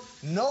sealed,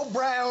 no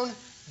brown.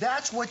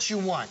 That's what you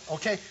want,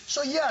 okay?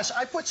 So, yes,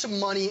 I put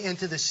some money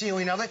into the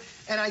sealing of it,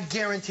 and I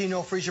guarantee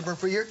no freezer burn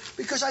for a year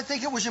because I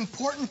think it was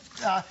important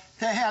to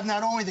have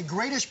not only the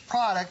greatest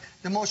product,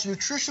 the most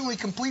nutritionally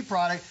complete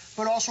product,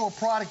 but also a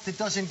product that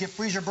doesn't get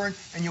freezer burned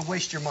and you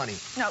waste your money.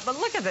 No, but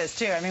look at this,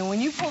 too. I mean,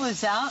 when you pull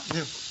this out,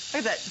 look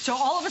at that. So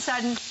all of a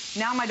sudden,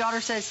 now my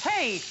daughter says,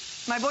 hey,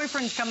 my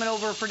boyfriend's coming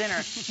over for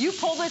dinner. You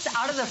pull this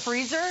out of the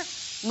freezer,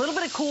 a little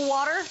bit of cool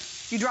water,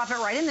 you drop it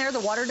right in there. The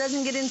water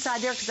doesn't get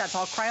inside there because that's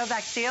all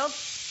cryovac sealed.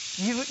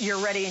 You're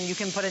ready and you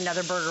can put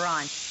another burger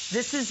on.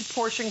 This is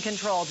portion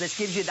control. This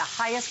gives you the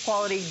highest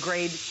quality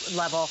grade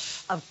level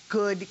of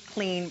good,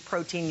 clean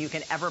protein you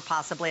can ever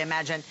possibly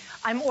imagine.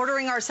 I'm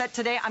ordering our set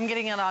today. I'm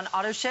getting it on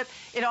auto ship.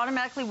 It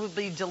automatically will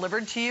be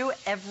delivered to you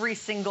every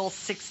single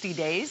 60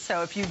 days.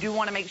 So if you do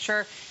want to make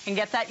sure and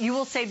get that, you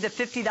will save the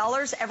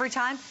 $50 every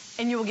time,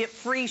 and you will get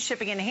free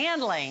shipping and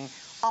handling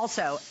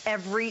also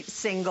every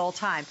single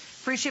time.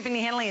 Free shipping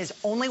and handling is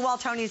only while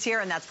Tony's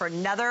here, and that's for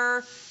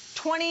another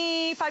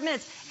 25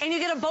 minutes. And you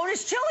get a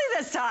bonus chili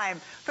this time.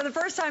 For the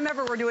first time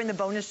ever, we're doing the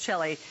bonus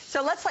chili.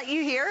 So let's let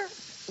you hear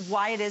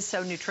why it is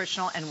so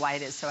nutritional and why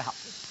it is so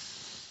healthy.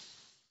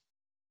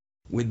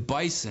 With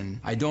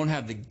bison, I don't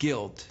have the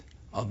guilt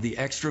of the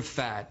extra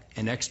fat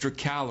and extra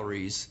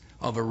calories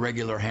of a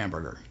regular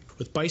hamburger.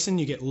 With bison,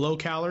 you get low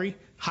calorie,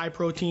 high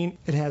protein.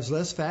 It has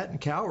less fat and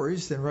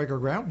calories than regular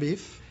ground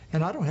beef,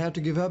 and I don't have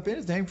to give up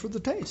anything for the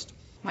taste.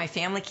 My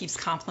family keeps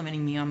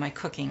complimenting me on my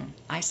cooking.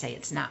 I say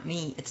it's not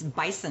me, it's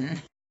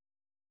bison.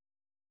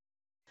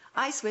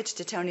 I switched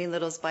to Tony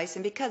Little's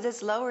Bison because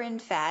it's lower in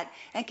fat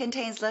and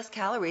contains less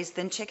calories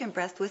than chicken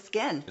breast with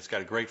skin. It's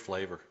got a great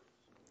flavor.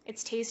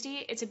 It's tasty.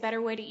 It's a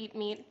better way to eat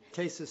meat.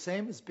 Tastes the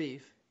same as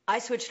beef. I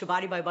switched to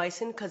Body by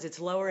Bison because it's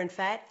lower in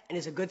fat and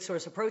is a good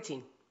source of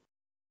protein.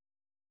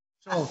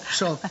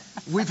 So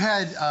we've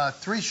had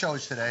 3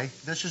 shows today.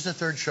 This is the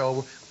 3rd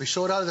show. We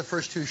sold out of the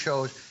first 2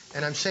 shows,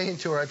 and I'm saying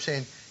to her,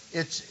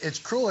 it's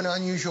cruel and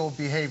unusual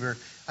behavior.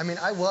 I mean,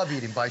 I love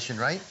eating bison,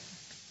 right?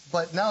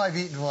 But now I've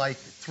eaten like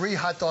 3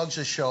 hot dogs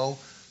a show,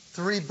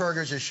 3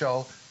 burgers a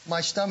show.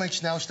 My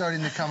stomach's now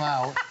starting to come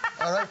out,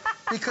 all right?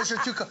 Because they're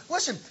too...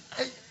 Listen,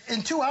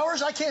 in 2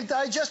 hours, I can't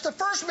digest the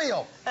first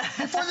meal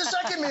before the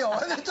second meal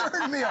and the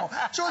third meal.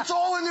 So it's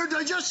all in there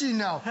digesting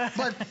now.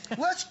 But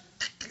let's...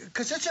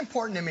 Because it's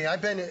important to me.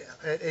 I've been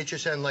at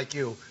HSN like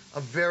you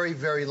a very,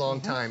 very long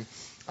time.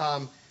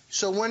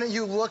 So when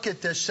you look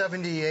at this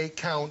 78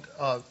 count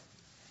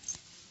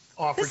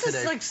offer today. This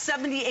is like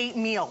 78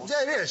 meals.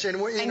 Yeah, it is,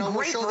 and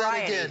we'll show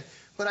variety. that again.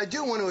 But I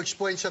do want to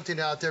explain something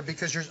out there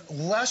because there's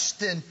less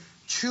than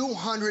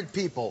 200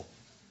 people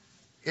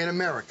in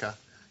America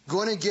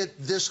going to get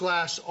this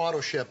last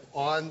auto ship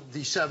on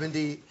the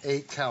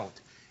 78 count.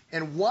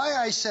 And why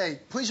I say,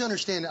 please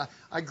understand,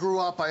 I grew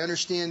up, I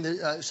understand,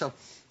 so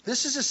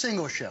this is a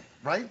single ship,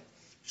 right?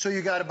 So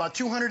you got about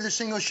 200 of the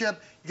single ship,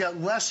 you got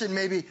less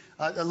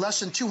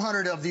than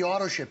 200 of the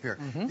auto ship here.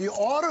 The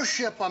auto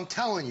ship, I'm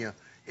telling you,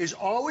 is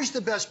always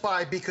the best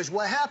buy because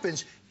what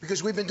happens,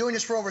 because we've been doing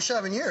this for over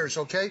 7 years,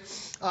 okay,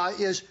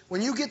 is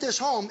when you get this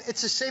home,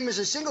 it's the same as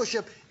a single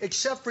ship,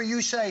 except for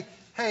you say,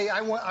 hey,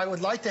 I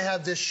would like to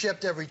have this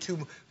shipped every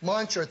 2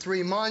 months or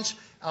 3 months,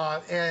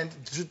 and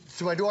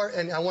to my door,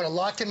 and I want to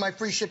lock in my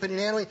free shipping and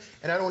handling,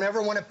 and I don't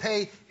ever want to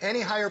pay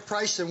any higher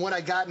price than what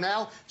I got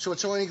now, so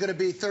it's only going to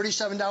be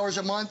 $37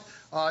 a month,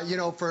 you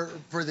know, for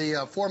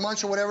the 4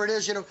 months or whatever it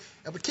is, you know.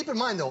 But keep in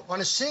mind, though, on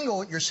a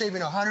single, you're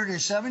saving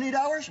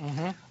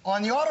 $170.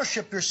 On the auto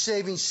ship, you're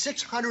saving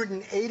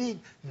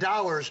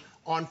 $680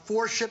 on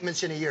 4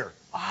 shipments in a year.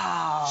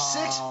 Wow.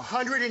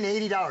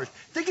 $680.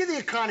 Think of the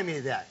economy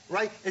of that,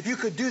 right? If you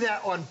could do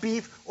that on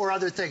beef or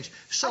other things.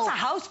 So, that's a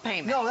house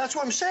payment. No, that's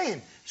what I'm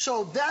saying.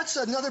 So that's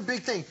another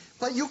big thing.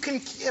 But you can,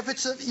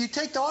 if you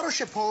take the auto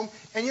ship home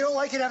and you don't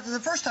like it after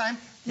the first time,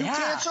 you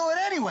cancel it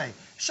anyway.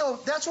 So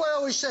that's why I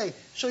always say,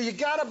 so you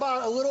got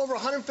about a little over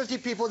 150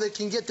 people that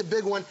can get the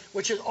big one,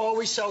 which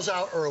always sells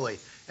out early.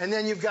 And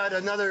then you've got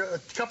a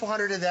couple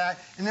hundred of that.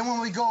 And then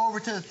when we go over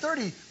to the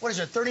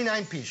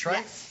 39 piece, right?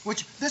 Yes.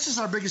 Which this is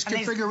our biggest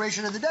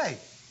configuration of the day,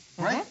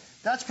 right?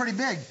 That's pretty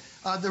big.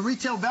 The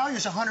retail value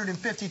is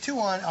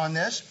 $152 on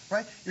this,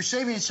 right? You're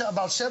saving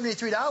about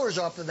 $73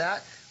 off of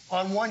that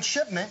on one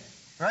shipment,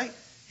 right?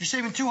 You're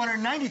saving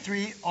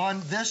 $293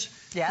 on this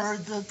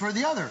for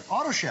the other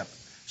auto ship.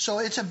 So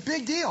it's a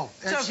big deal.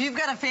 So if you've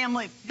got a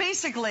family,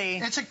 basically,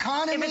 it's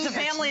economy. If it's a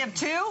family of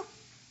 2,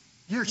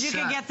 you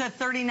can get the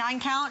 39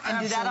 count and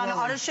do that on an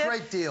auto ship.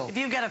 Great deal. If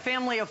you've got a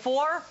family of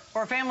 4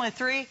 or a family of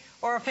 3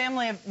 or a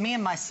family of me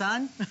and my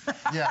son,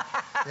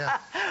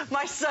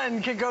 my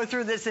son could go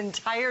through this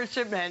entire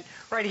shipment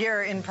right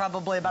here in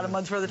probably about a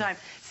month's worth of time.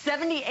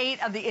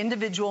 78 of the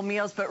individual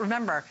meals, but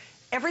remember,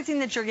 everything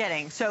that you're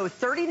getting. So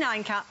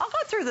 39 count, I'll go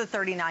through the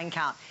 39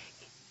 count.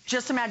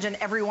 Just imagine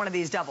every one of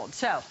these doubled.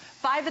 So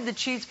 5 of the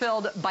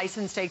cheese-filled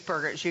bison steak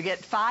burgers. You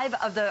get 5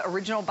 of the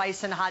original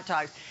bison hot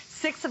dogs.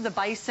 6 of the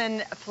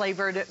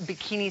bison-flavored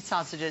bikini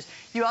sausages.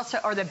 You also,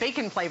 or the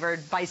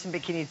bacon-flavored bison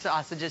bikini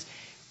sausages.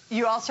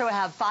 You also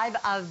have 5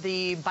 of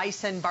the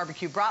bison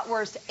barbecue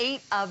bratwurst,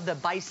 8 of the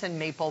bison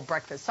maple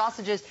breakfast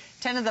sausages,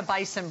 10 of the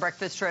bison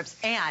breakfast strips,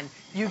 and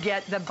you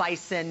get the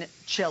bison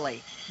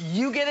chili.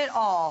 You get it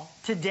all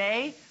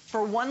today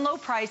for one low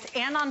price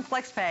and on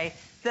FlexPay.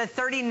 The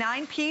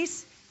 39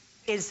 piece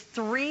is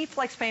 3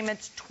 flex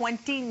payments,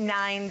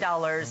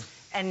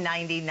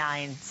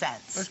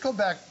 $29.99. Let's go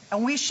back.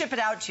 And we ship it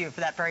out to you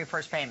for that very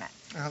first payment.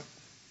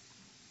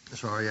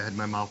 Sorry, I had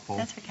my mouth full.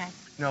 That's okay.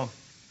 No.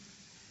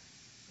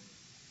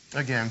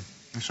 Again,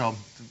 so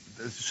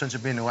since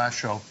it being the last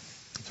show,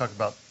 we talk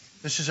about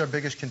this is our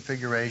biggest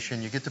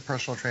configuration. You get the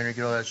personal trainer, you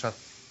get all that stuff.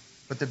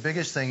 But the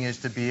biggest thing is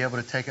to be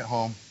able to take it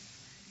home,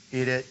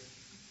 eat it,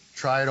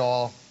 try it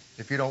all.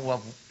 If you don't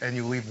love and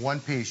you leave one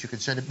piece, you can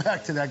send it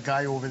back to that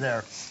guy over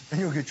there, and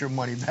you'll get your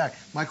money back.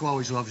 Michael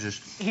always loves this.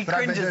 He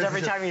cringes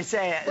every time you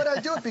say it. But I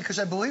do it because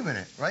I believe in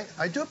it, right?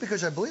 I do it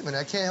because I believe in it.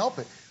 I can't help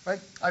it, right?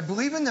 I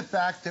believe in the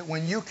fact that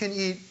when you can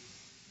eat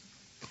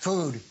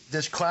food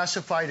that's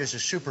classified as a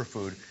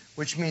superfood,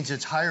 which means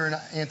it's higher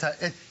in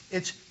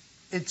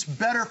it's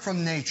better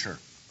from nature,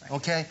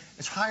 okay?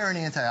 It's higher in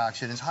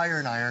antioxidants, higher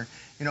in iron.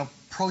 You know,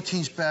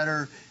 protein's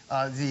better.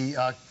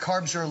 The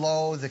carbs are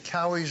low. The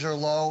calories are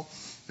low.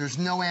 There's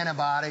no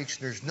antibiotics.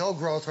 There's no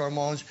growth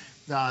hormones.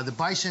 The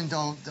bison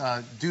don't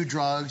do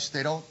drugs.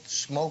 They don't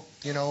smoke,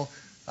 you know,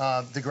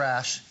 the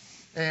grass.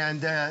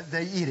 And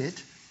they eat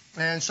it.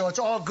 And so it's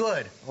all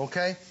good,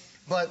 okay?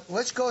 But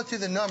let's go through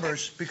the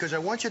numbers because I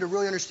want you to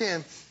really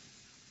understand.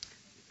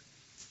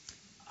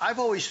 I've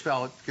always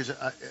felt, because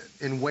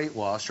in weight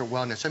loss or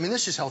wellness, I mean,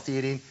 this is healthy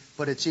eating,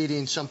 but it's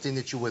eating something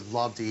that you would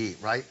love to eat,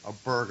 right? A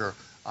burger,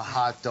 a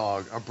hot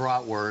dog, a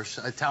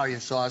bratwurst, Italian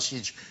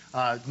sausage,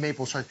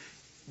 maple sausage.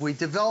 We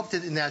developed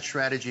it in that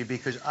strategy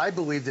because I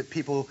believe that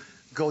people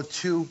go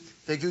too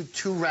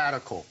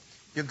radical.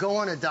 You go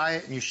on a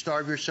diet and you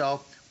starve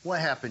yourself. What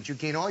happens? You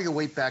gain all your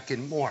weight back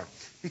in more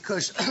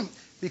because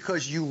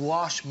you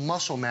lost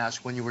muscle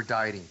mass when you were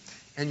dieting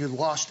and you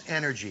lost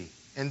energy.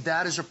 And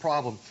that is a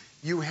problem.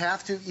 You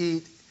have to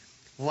eat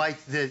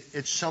like that.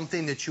 It's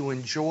something that you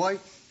enjoy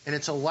and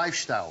it's a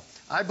lifestyle.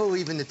 I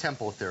believe in the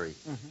temple theory.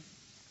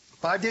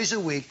 5 days a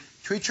week,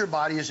 treat your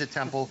body as a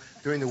temple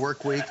during the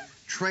work week.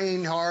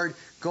 Train hard,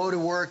 go to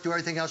work, do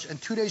everything else,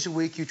 and 2 days a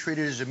week you treat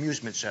it as an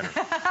amusement center.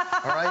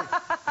 All right?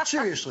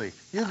 Seriously.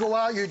 You go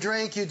out, you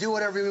drink, you do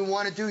whatever you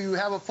want to do, you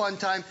have a fun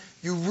time,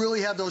 you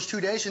really have those 2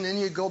 days, and then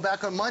you go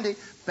back on Monday,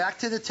 back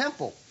to the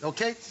temple,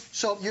 okay?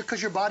 So,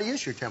 because your body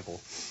is your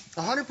temple.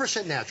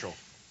 100% natural.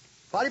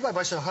 Body by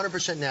Bison,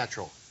 100%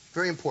 natural.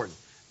 very important.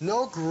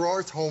 No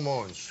growth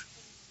hormones,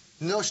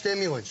 no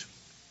stimulants,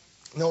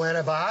 no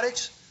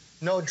antibiotics,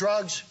 no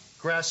drugs,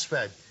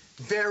 grass-fed.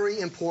 Very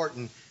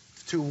important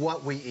to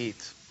what we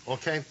eat,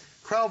 okay?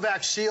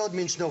 Cryovac sealed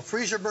means no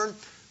freezer burn.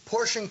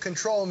 Portion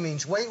control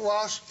means weight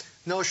loss.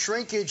 No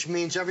shrinkage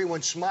means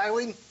everyone's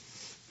smiling.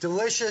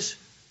 Delicious.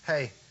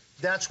 Hey,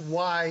 that's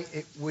why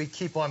we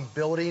keep on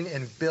building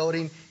and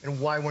building and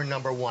why we're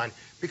 #1.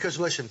 Because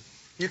listen,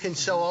 you can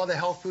sell all the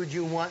health food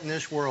you want in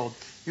this world.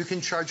 You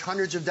can charge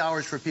hundreds of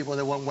dollars for people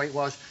that want weight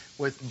loss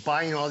with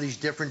buying all these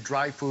different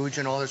dry foods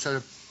and all this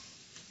other.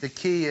 The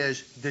key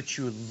is that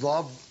you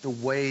love the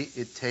way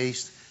it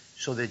tastes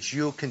so that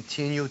you'll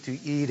continue to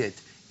eat it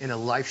in a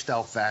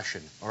lifestyle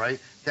fashion, all right?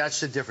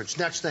 That's the difference.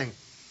 Next thing,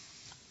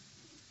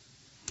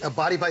 a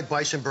Body by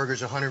Bison burger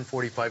is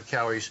 145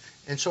 calories,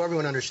 and so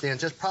everyone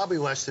understands that's probably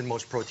less than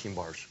most protein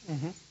bars,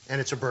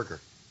 and it's a burger,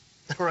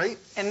 right?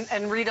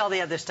 And read all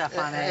the other stuff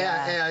on it.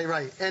 Yeah,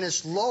 right. And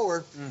it's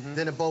lower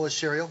than a bowl of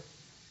cereal,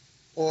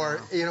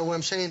 or, you know what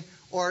I'm saying,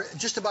 or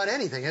just about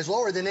anything. It's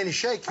lower than any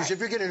shake, because if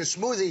you're getting a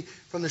smoothie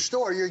from the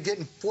store, you're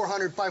getting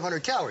 400,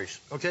 500 calories,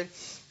 okay?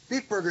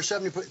 Beef burger,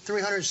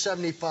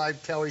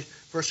 375 calories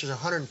versus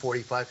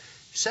 145.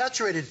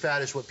 Saturated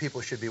fat is what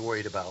people should be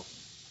worried about.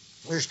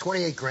 There's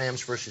 28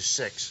 grams versus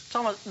 6. It's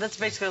almost, that's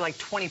basically like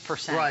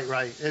 20%.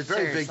 Right. It's a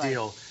very big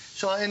deal.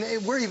 So,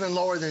 and we're even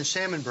lower than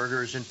salmon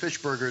burgers and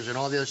fish burgers and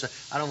all the other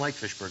stuff. I don't like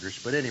fish burgers,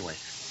 but anyway.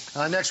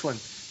 Next one,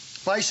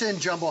 Bison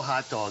Jumbo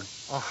Hot Dog,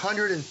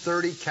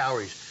 130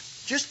 calories.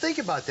 Just think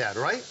about that,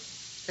 right?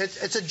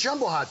 It's a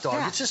jumbo hot dog.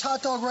 Yeah. It's this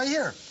hot dog right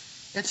here.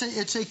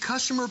 It's a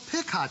customer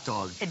pick hot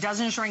dog. It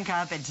doesn't shrink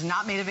up. It's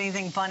not made of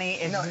anything funny.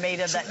 It's made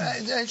of that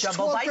it's jumbo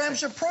 12 bison.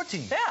 grams of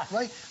protein. Yeah.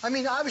 Right? I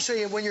mean,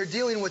 obviously, when you're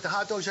dealing with the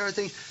hot dogs and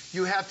everything,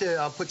 you have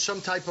to put some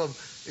type of,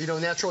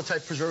 natural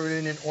type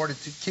preservative in order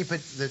to keep the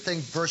thing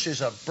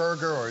versus a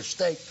burger or a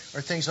steak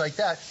or things like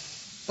that.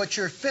 But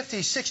you're 50,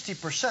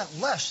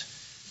 60% less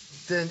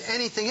than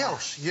anything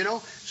else,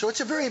 So it's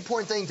a very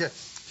important thing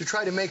to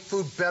try to make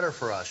food better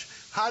for us.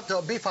 Hot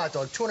dog, beef hot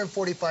dog,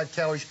 245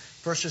 calories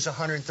versus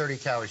 130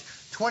 calories.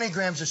 20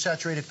 grams of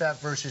saturated fat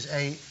versus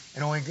 8,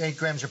 and only 8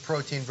 grams of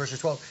protein versus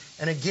 12.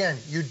 And again,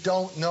 you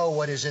don't know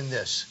what is in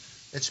this.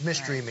 It's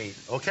mystery meat,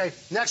 okay?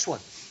 Next one.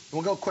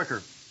 We'll go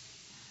quicker,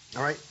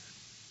 all right?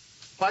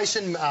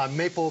 Bison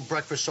maple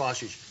breakfast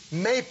sausage.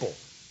 Maple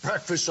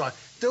breakfast sausage.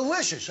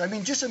 Delicious. I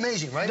mean, just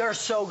amazing, right? They're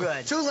so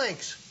good. Two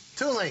links.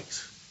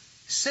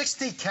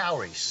 60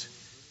 calories.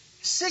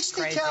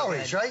 60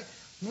 calories, right?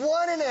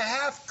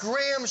 1.5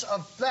 grams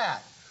of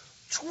fat.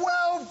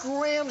 12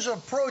 grams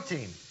of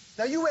protein.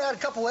 Now, you add a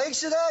couple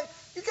eggs to that,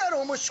 you got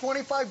almost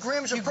 25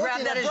 grams of protein.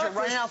 You grab that as you're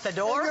running out the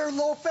door? And they're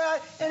low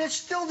fat, and it's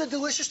still the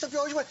delicious stuff you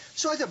always want.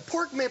 So the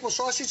pork maple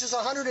sausage is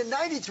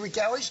 193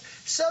 calories,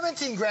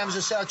 17 grams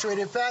of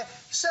saturated fat,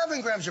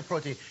 7 grams of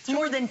protein. It's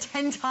more than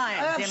 10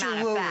 times the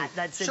amount of fat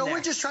that's in there. So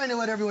we're just trying to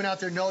let everyone out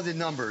there know the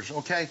numbers,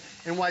 okay?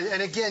 And why?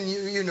 And again,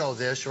 you know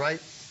this, right?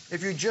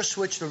 If you just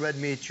switch the red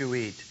meat you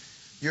eat,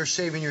 you're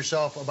saving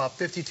yourself about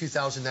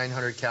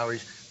 52,900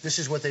 calories. This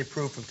is what they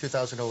proved from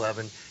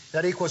 2011.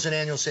 That equals an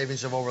annual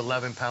savings of over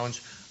 11 pounds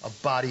of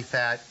body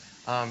fat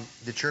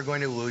that you're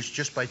going to lose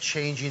just by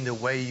changing the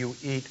way you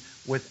eat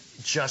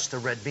with just the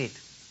red meat.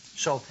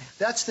 So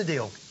that's the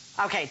deal.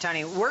 Okay,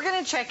 Tony, we're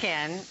going to check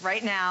in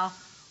right now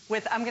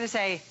with, I'm going to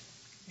say,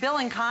 Bill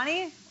and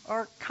Connie,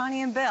 or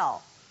Connie and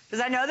Bill?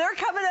 Because I know they're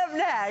coming up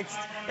next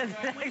in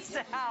the next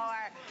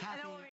hour.